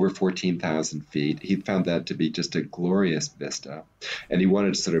 over 14,000 feet. He found that to be just a glorious vista, and he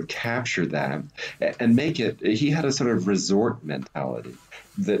wanted to sort of capture that and make it. He had a sort of resort mentality.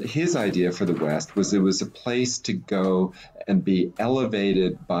 That his idea for the West was it was a place to go and be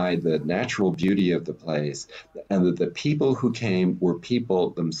elevated by the natural beauty of the place, and that the people who came were people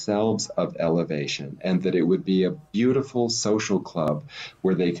themselves of elevation, and that it would be a beautiful social club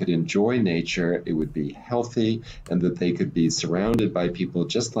where they could enjoy nature, it would be healthy, and that they could be surrounded by people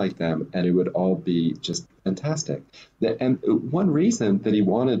just like them, and it would all be just fantastic. And one reason that he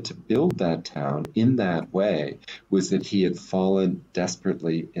wanted to build that town in that way was that he had fallen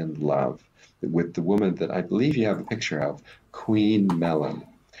desperately in love with the woman that I believe you have a picture of, Queen Mellon.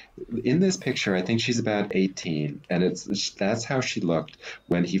 In this picture, I think she's about 18, and that's how she looked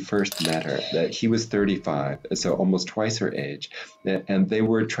when he first met her. That he was 35, so almost twice her age, and they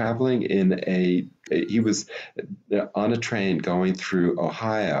were traveling he was on a train going through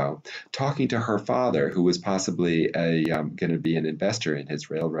Ohio, talking to her father, who was possibly going to be an investor in his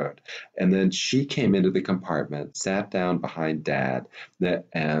railroad. And then she came into the compartment, sat down behind Dad,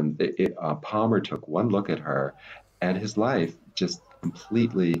 and Palmer took one look at her, and his life just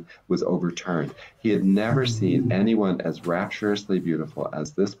completely was overturned. He had never seen anyone as rapturously beautiful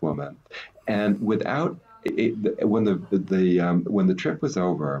as this woman. And when the trip was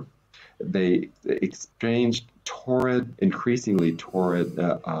over, they exchanged increasingly torrid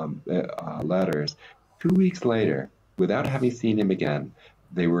letters. 2 weeks later, without having seen him again,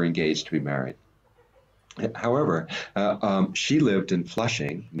 they were engaged to be married. However, she lived in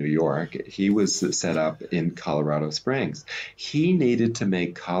Flushing, New York. He was set up in Colorado Springs. He needed to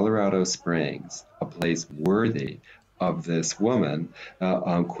make Colorado Springs a place worthy of this woman,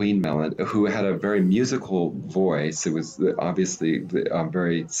 Queen Mellon, who had a very musical voice. It was obviously a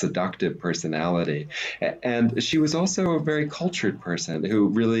very seductive personality. And she was also a very cultured person who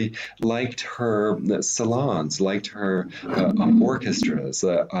really liked her salons, liked her orchestras,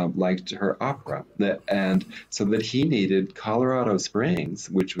 liked her opera. And so that he needed Colorado Springs,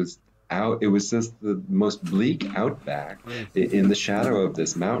 which was it was just the most bleak outback in the shadow of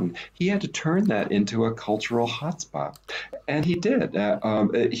this mountain. He had to turn that into a cultural hotspot, and he did.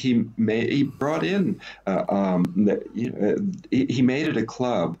 He brought in, he made it a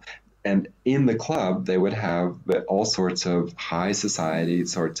club. And in the club, they would have all sorts of high society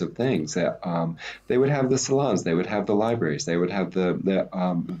sorts of things. They would have the salons, they would have the libraries, they would have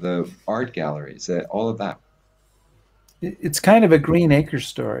the art galleries, all of that. It's kind of a Green Acres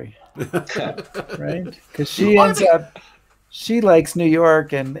story, right? Because she likes New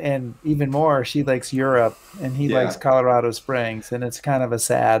York, and even more, she likes Europe, and he likes Colorado Springs, and it's kind of a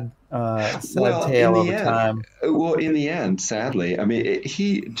sad tale over time. Well, in the end, sadly, I mean,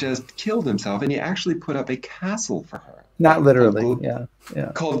 he just killed himself, and he actually put up a castle for her. Not literally,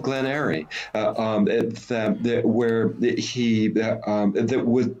 called Glen Eyrie, where he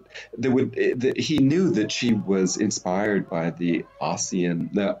knew that she was inspired by the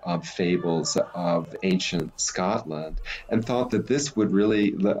Ossian fables of ancient Scotland, and thought that this would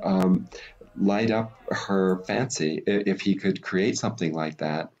really light up her fancy if he could create something like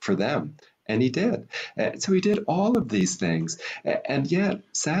that for them. And he did. So he did all of these things. And yet,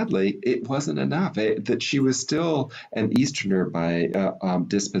 sadly, it wasn't enough. That she was still an Easterner by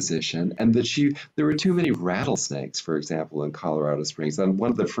disposition, and that there were too many rattlesnakes, for example, in Colorado Springs. On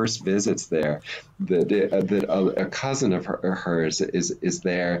one of the first visits there, that a cousin of hers is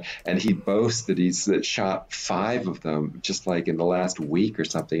there, and he boasts that he's shot 5 of them just like in the last week or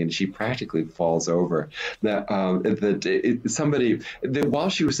something, and she practically falls over. That while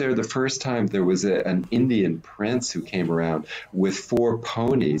she was there the first time, there was an Indian prince who came around with 4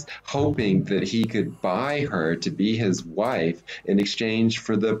 ponies, hoping that he could buy her to be his wife in exchange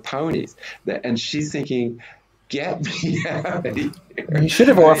for the ponies. And she's thinking, get me out of here. You should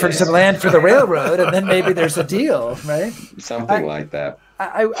have offered some land for the railroad, and then maybe there's a deal, right? Something like that.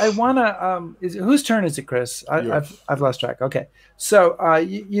 I want to. Whose turn is it, Chris? I've lost track. Okay, so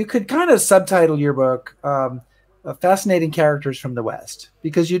you could kind of subtitle your book "Fascinating Characters from the West,"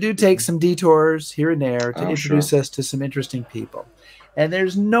 because you do take some detours here and there to introduce us to some interesting people, and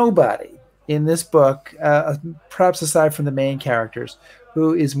there's nobody in this book, perhaps aside from the main characters,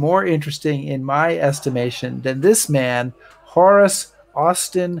 who is more interesting in my estimation than this man, Horace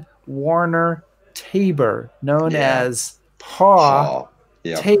Austin Warner Tabor, known as Paw.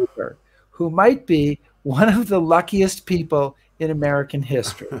 Tabor, who might be one of the luckiest people in American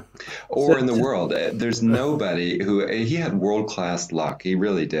history. Or in the world. There's nobody he had world-class luck. He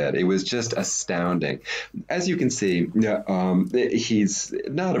really did. It was just astounding. As you can see, he's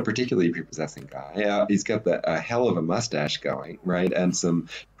not a particularly prepossessing guy. He's got a hell of a mustache going, right? And some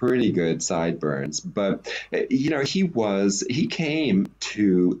pretty good sideburns. But, he came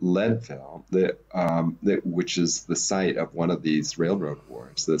to Leadville, which is the site of one of these railroad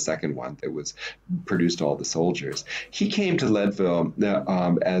wars, the second one that produced all the soldiers. He came to Leadville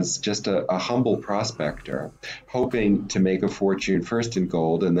as just a humble prospector, hoping to make a fortune first in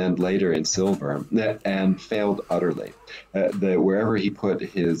gold and then later in silver, and failed utterly. Wherever he put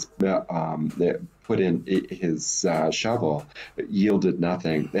his shovel, yielded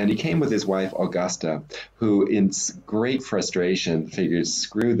nothing. And he came with his wife, Augusta, who in great frustration figures,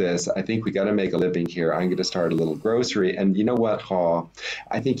 screw this, I think we got to make a living here. I'm going to start a little grocery. And you know what, Haw?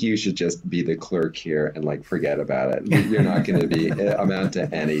 I think you should just be the clerk here and forget about it. You're not going to amount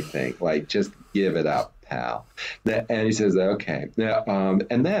to anything. Just give it up, pal. And he says, okay.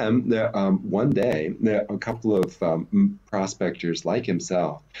 And then one day, a couple of prospectors like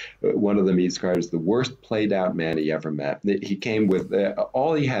himself, one of them he described as the worst played out man he ever met. He came with,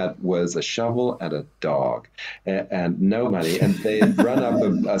 all he had was a shovel and a dog and no money. And they had run up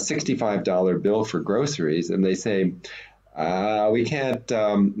a $65 bill for groceries, and they say, we can't,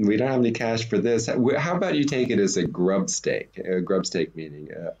 we don't have any cash for this. How about you take it as a grub stake? A grub stake meaning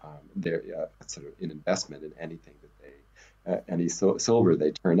they're sort of an investment in anything that any silver they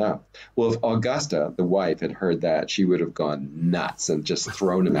turn up. Well, if Augusta, the wife, had heard that, she would have gone nuts and just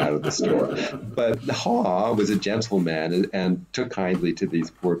thrown him out of the store. But Haw was a gentleman and took kindly to these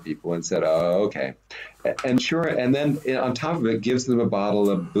poor people and said, oh, okay. And sure, and then on top of it, gives them a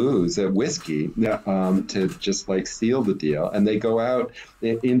bottle of booze, whiskey, to just seal the deal. And they go out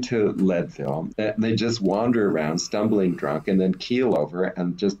into Leadville. And they just wander around, stumbling drunk, and then keel over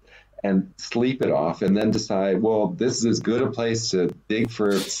and sleep it off, and then decide, well, this is as good a place to dig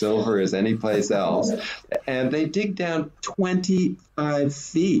for silver as any place else. And they dig down 25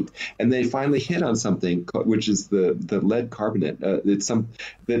 feet, and they finally hit on something, which is the lead carbonate.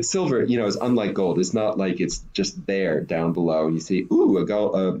 That silver, is unlike gold. It's not like it's just there down below, and you see,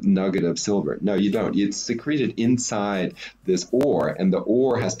 a nugget of silver. No, you don't. It's secreted inside this ore, and the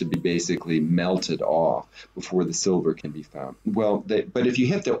ore has to be basically melted off before the silver can be found. Well, but if you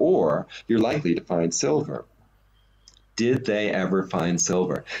hit the ore, you're likely to find silver. Did they ever find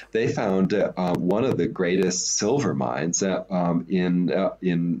silver? They found one of the greatest silver mines in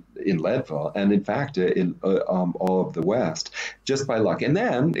Leadville, and in fact in all of the West, just by luck. And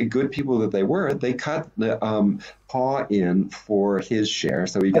then, good people that they were, they cut Paw in for his share,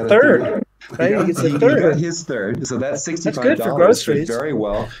 so he got a third. Right? He got his third, so that's $65. That's good for groceries. Very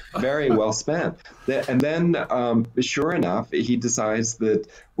well spent. And then, sure enough, he decides that,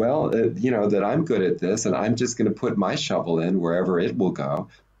 that I'm good at this, and I'm just going to put my shovel in wherever it will go.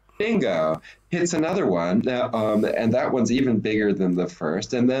 Bingo! Hits another one, and that one's even bigger than the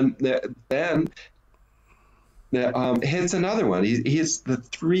first. And then hits another one. He hits the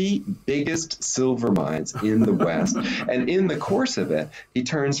 3 biggest silver mines in the West. And in the course of it, he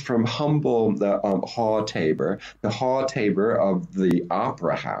turns from humble Haw Tabor to Haw Tabor of the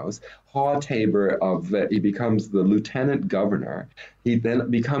Opera House, Haw Tabor he becomes the lieutenant governor. He then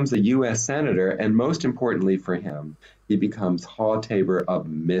becomes a U.S. senator, and most importantly for him, he becomes Haw Tabor of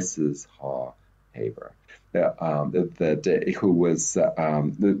Mrs. Haw Tabor. Who was the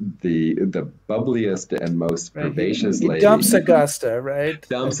bubbliest and most Right. vivacious He lady. dumps Augusta, right?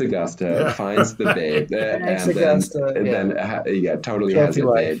 Dumps Augusta, Yeah. finds the babe, Thanks, and then Augusta. totally has Trophy a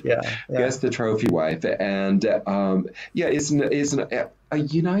wife. babe. Yeah. Gets the trophy wife, and a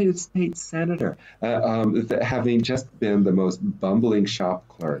United States senator, having just been the most bumbling shop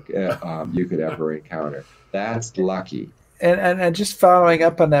clerk you could ever encounter. That's lucky. And just following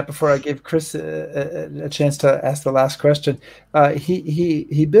up on that before I give Chris a chance to ask the last question,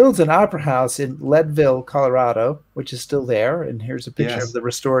 he builds an opera house in Leadville, Colorado, which is still there. And here's a picture of Yes. the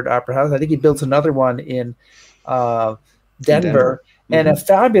restored opera house. I think he builds another one in Denver. And a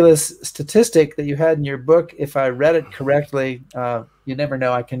fabulous statistic that you had in your book, if I read it correctly, you never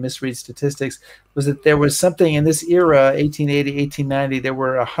know, I can misread statistics, was that there was something in this era, 1880, 1890, there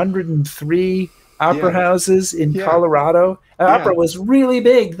were 103 opera houses in Colorado. Opera was really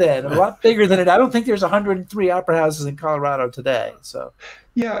big then, a lot bigger than it. I don't think there's 103 opera houses in Colorado today. So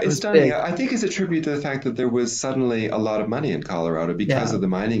yeah, it's stunning. Big. I think it's a tribute to the fact that there was suddenly a lot of money in Colorado because of the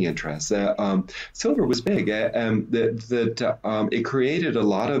mining interests. Silver was big, and it created a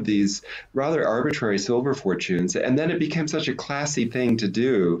lot of these rather arbitrary silver fortunes, and then it became such a classy thing to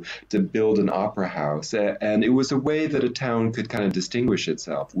do, to build an opera house, and it was a way that a town could kind of distinguish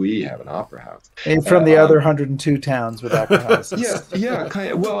itself. We have an opera house. And from the other 102 towns with opera houses.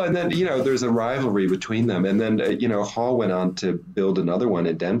 Kind of. Well, and then, there's a rivalry between them, and then, Hall went on to build another one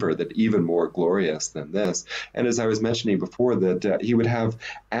in Denver that even more glorious than this. And as I was mentioning before, that he would have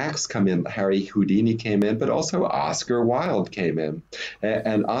acts come in. Harry Houdini came in, but also Oscar Wilde came in.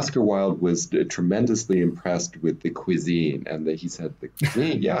 And Oscar Wilde was tremendously impressed with the cuisine. And he said, the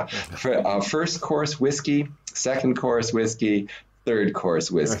cuisine, first course whiskey, second course whiskey, third course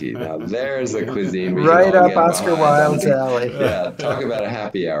whiskey. Now there's a cuisine we right up Oscar Wilde's alley. Yeah, talk about a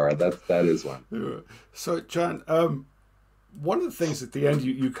happy hour. That is one. So, John, one of the things at the end,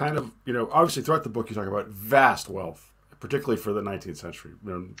 you kind of, obviously throughout the book, you talk about vast wealth, particularly for the 19th century,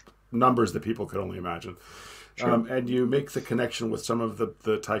 numbers that people could only imagine. Sure. And you make the connection with some of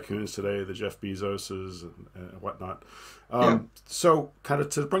the tycoons today, the Jeff Bezoses and whatnot. So kind of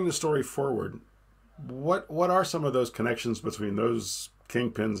to bring the story forward, what are some of those connections between those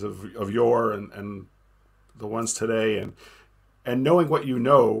kingpins of yore and the ones today, and knowing what you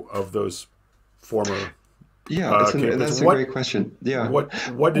know of those former that's a great question. Yeah.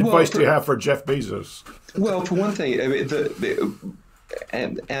 What advice do you have for Jeff Bezos? Well, for one thing, I mean,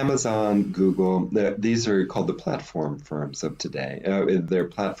 and Amazon, Google, these are called the platform firms of today. They're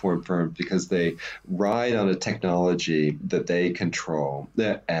platform firms because they ride on a technology that they control,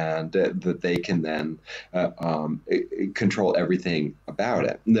 and that they can then control everything about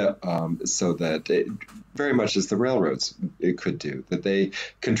it. So that very much as the railroads could do, that they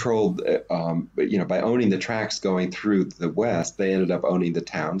controlled, by owning the tracks going through the West, they ended up owning the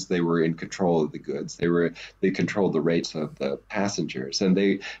towns. They were in control of the goods. They controlled the rates of the passengers, and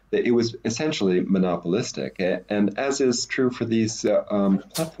it was essentially monopolistic. And as is true for these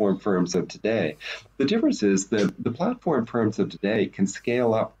platform firms of today, the difference is that the platform firms of today can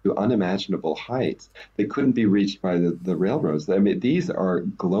scale up to unimaginable heights that couldn't be reached by the railroads. I mean, these are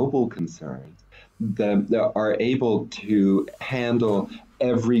global concerns that are able to handle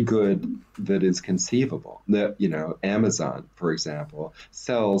every good that is conceivable. Amazon, for example,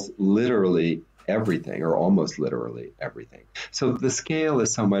 sells literally everything, or almost literally everything. So the scale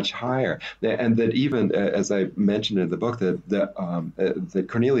is so much higher, and that even as I mentioned in the book, that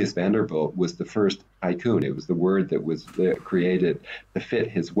Cornelius Vanderbilt was the first tycoon. It was the word that was created to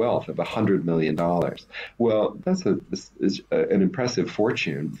fit his wealth of $100 million. Well, that's an impressive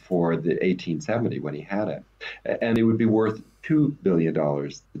fortune for the 1870 when he had it, and it would be worth $2 billion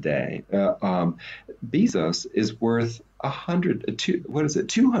today. Bezos is worth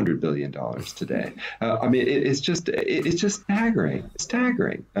 $200 billion today. I mean, it's just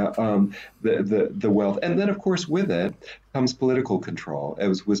staggering, the wealth. And then, of course, with it comes political control,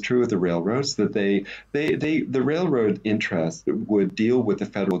 as was true of the railroads, that the railroad interest would deal with the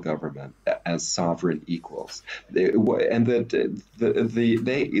federal government as sovereign equals, and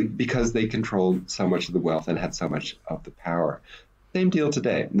that because they controlled so much of the wealth and had so much of the power. Same deal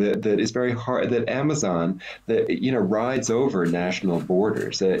today. That is very hard. That Amazon, rides over national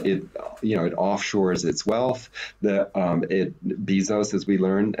borders. It offshores its wealth. Bezos, as we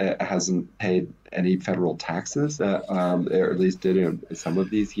learned, hasn't paid any federal taxes, or at least did in some of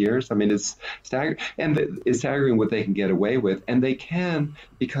these years. I mean, it's staggering, and it's staggering what they can get away with, and they can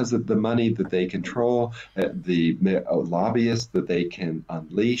because of the money that they control, the lobbyists that they can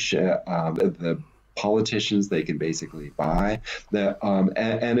unleash, the politicians they can basically buy.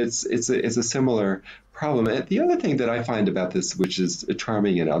 And it's a similar problem. And the other thing that I find about this, which is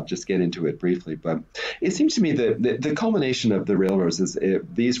charming, and I'll just get into it briefly, but it seems to me that the culmination of the railroads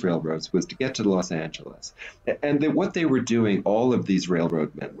these railroads was to get to Los Angeles, and that what they were doing, all of these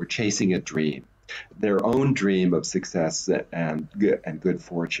railroad men were chasing a dream, their own dream of success and good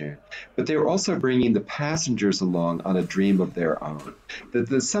fortune. But they were also bringing the passengers along on a dream of their own. That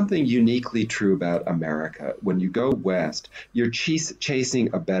there's something uniquely true about America. When you go west, you're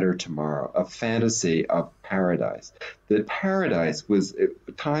chasing a better tomorrow, a fantasy of paradise. That paradise was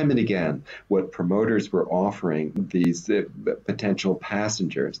time and again what promoters were offering these potential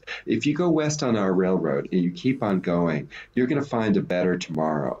passengers. If you go west on our railroad and you keep on going, you're going to find a better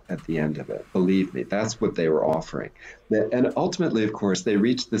tomorrow at the end of it. Believe me, that's what they were offering. And ultimately, of course, they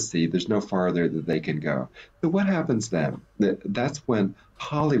reach the sea. There's no farther that they can go. So what happens then? That's when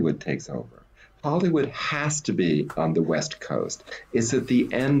Hollywood takes over. Hollywood has to be on the West Coast. It's at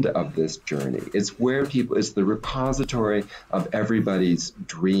the end of this journey. It's where it's the repository of everybody's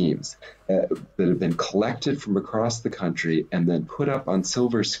dreams that have been collected from across the country and then put up on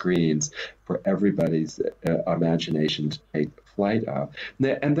silver screens for everybody's imagination to take flight of.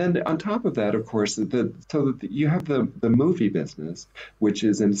 And then on top of that, of course, you have the movie business, which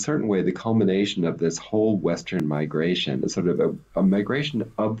is in a certain way the culmination of this whole Western migration, sort of a migration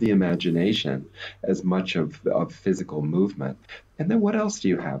of the imagination as much of physical movement. And then what else do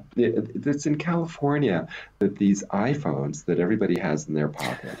you have? It's in California that these iPhones that everybody has in their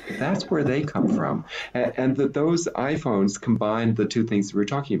pocket, that's where they come from. And that those iPhones combine the two things we were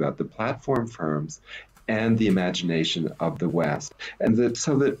talking about, the platform firms and the imagination of the West. And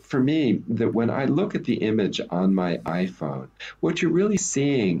so that for me, that when I look at the image on my iPhone, what you're really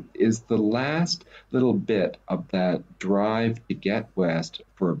seeing is the last little bit of that drive to get west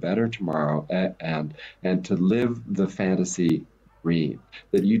for a better tomorrow and to live the fantasy dream.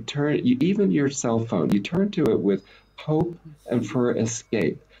 That even your cell phone, you turn to it with hope and for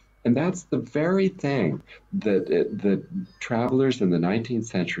escape. And that's the very thing that travelers in the 19th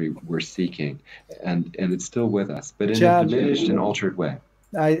century were seeking, and it's still with us, but in John, a diminished and altered way.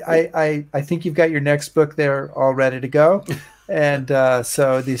 I think you've got your next book there all ready to go. And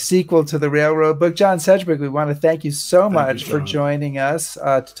so the sequel to the Railroad book. John Sedgwick, we want to thank you so much for joining us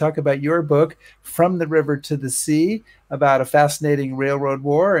to talk about your book, From the River to the Sea, about a fascinating railroad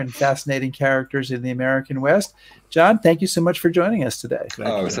war and fascinating characters in the American West. John, thank you so much for joining us today.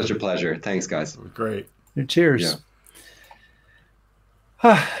 It was such a pleasure. Thanks, guys. Great. Cheers.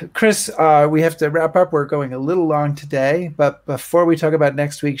 Yeah. Chris, we have to wrap up. We're going a little long today, but before we talk about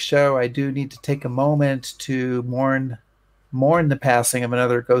next week's show, I do need to take a moment to mourn the passing of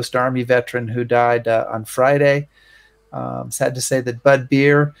another Ghost Army veteran who died on Friday. Sad to say that Bud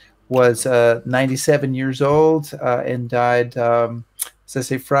Beyer was 97 years old and died, as I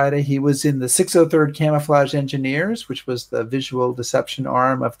say, Friday. He was in the 603rd Camouflage Engineers, which was the visual deception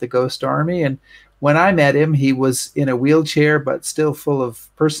arm of the Ghost Army. And when I met him, he was in a wheelchair, but still full of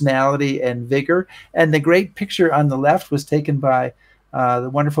personality and vigor. And the great picture on the left was taken by the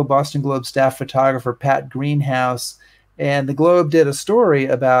wonderful Boston Globe staff photographer, Pat Greenhouse. And the Globe did a story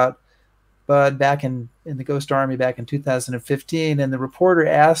about Bud back in the Ghost Army back in 2015. And the reporter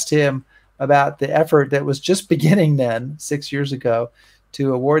asked him about the effort that was just beginning then, 6 years ago,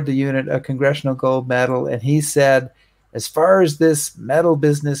 to award the unit a Congressional Gold Medal. And he said, as far as this medal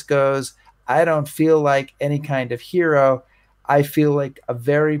business goes, I don't feel like any kind of hero. I feel like a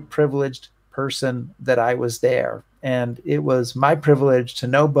very privileged person that I was there. And it was my privilege to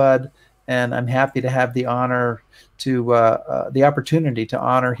know Bud, and I'm happy to have the honor to the opportunity to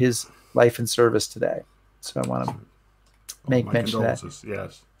honor his life and service today. So I want to make mention of that.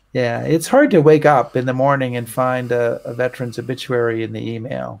 Yes. Yeah, it's hard to wake up in the morning and find a veteran's obituary in the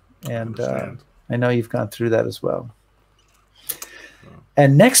email. And I know you've gone through that as well.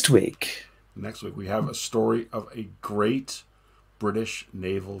 And next week we have a story of a great British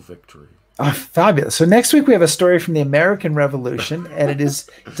naval victory. Oh, fabulous. So next week we have a story from the American Revolution, and it is,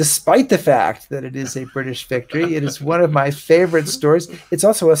 despite the fact that it is a British victory, it is one of my favorite stories. It's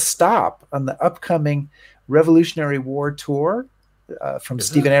also a stop on the upcoming Revolutionary War tour from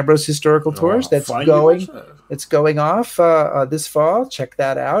Stephen Ambrose Historical Tours. It's going off this fall. Check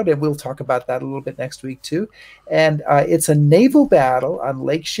that out, and we'll talk about that a little bit next week too. And it's a naval battle on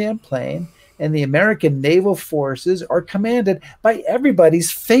Lake Champlain, and the American naval forces are commanded by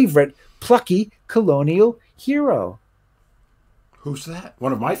everybody's favorite plucky colonial hero. Who's that?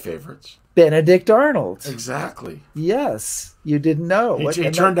 One of my favorites. Benedict Arnold. Exactly. Yes, you didn't know.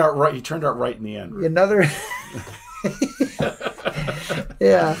 He turned out right. He turned out right in the end. Another.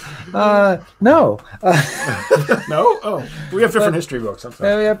 Yeah. No. No? Oh, we have different history books. I'm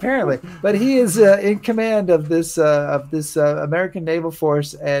sorry. Apparently. But he is in command of this American Naval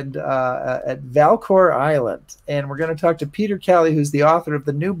Force and at Valcour Island. And we're going to talk to Peter Kelly, who's the author of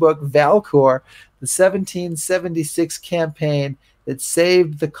the new book, Valcour, the 1776 campaign that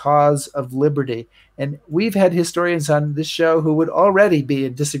saved the cause of liberty. And we've had historians on this show who would already be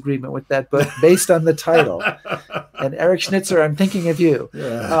in disagreement with that book based on the title. And Eric Schnitzer, I'm thinking of you.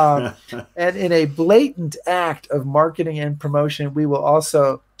 Yeah. And in a blatant act of marketing and promotion, we will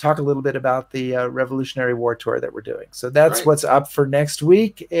also talk a little bit about the Revolutionary War tour that we're doing. So that's what's up for next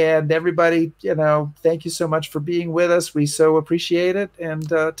week. And everybody, thank you so much for being with us. We so appreciate it.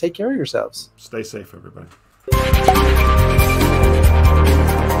 And take care of yourselves. Stay safe, everybody.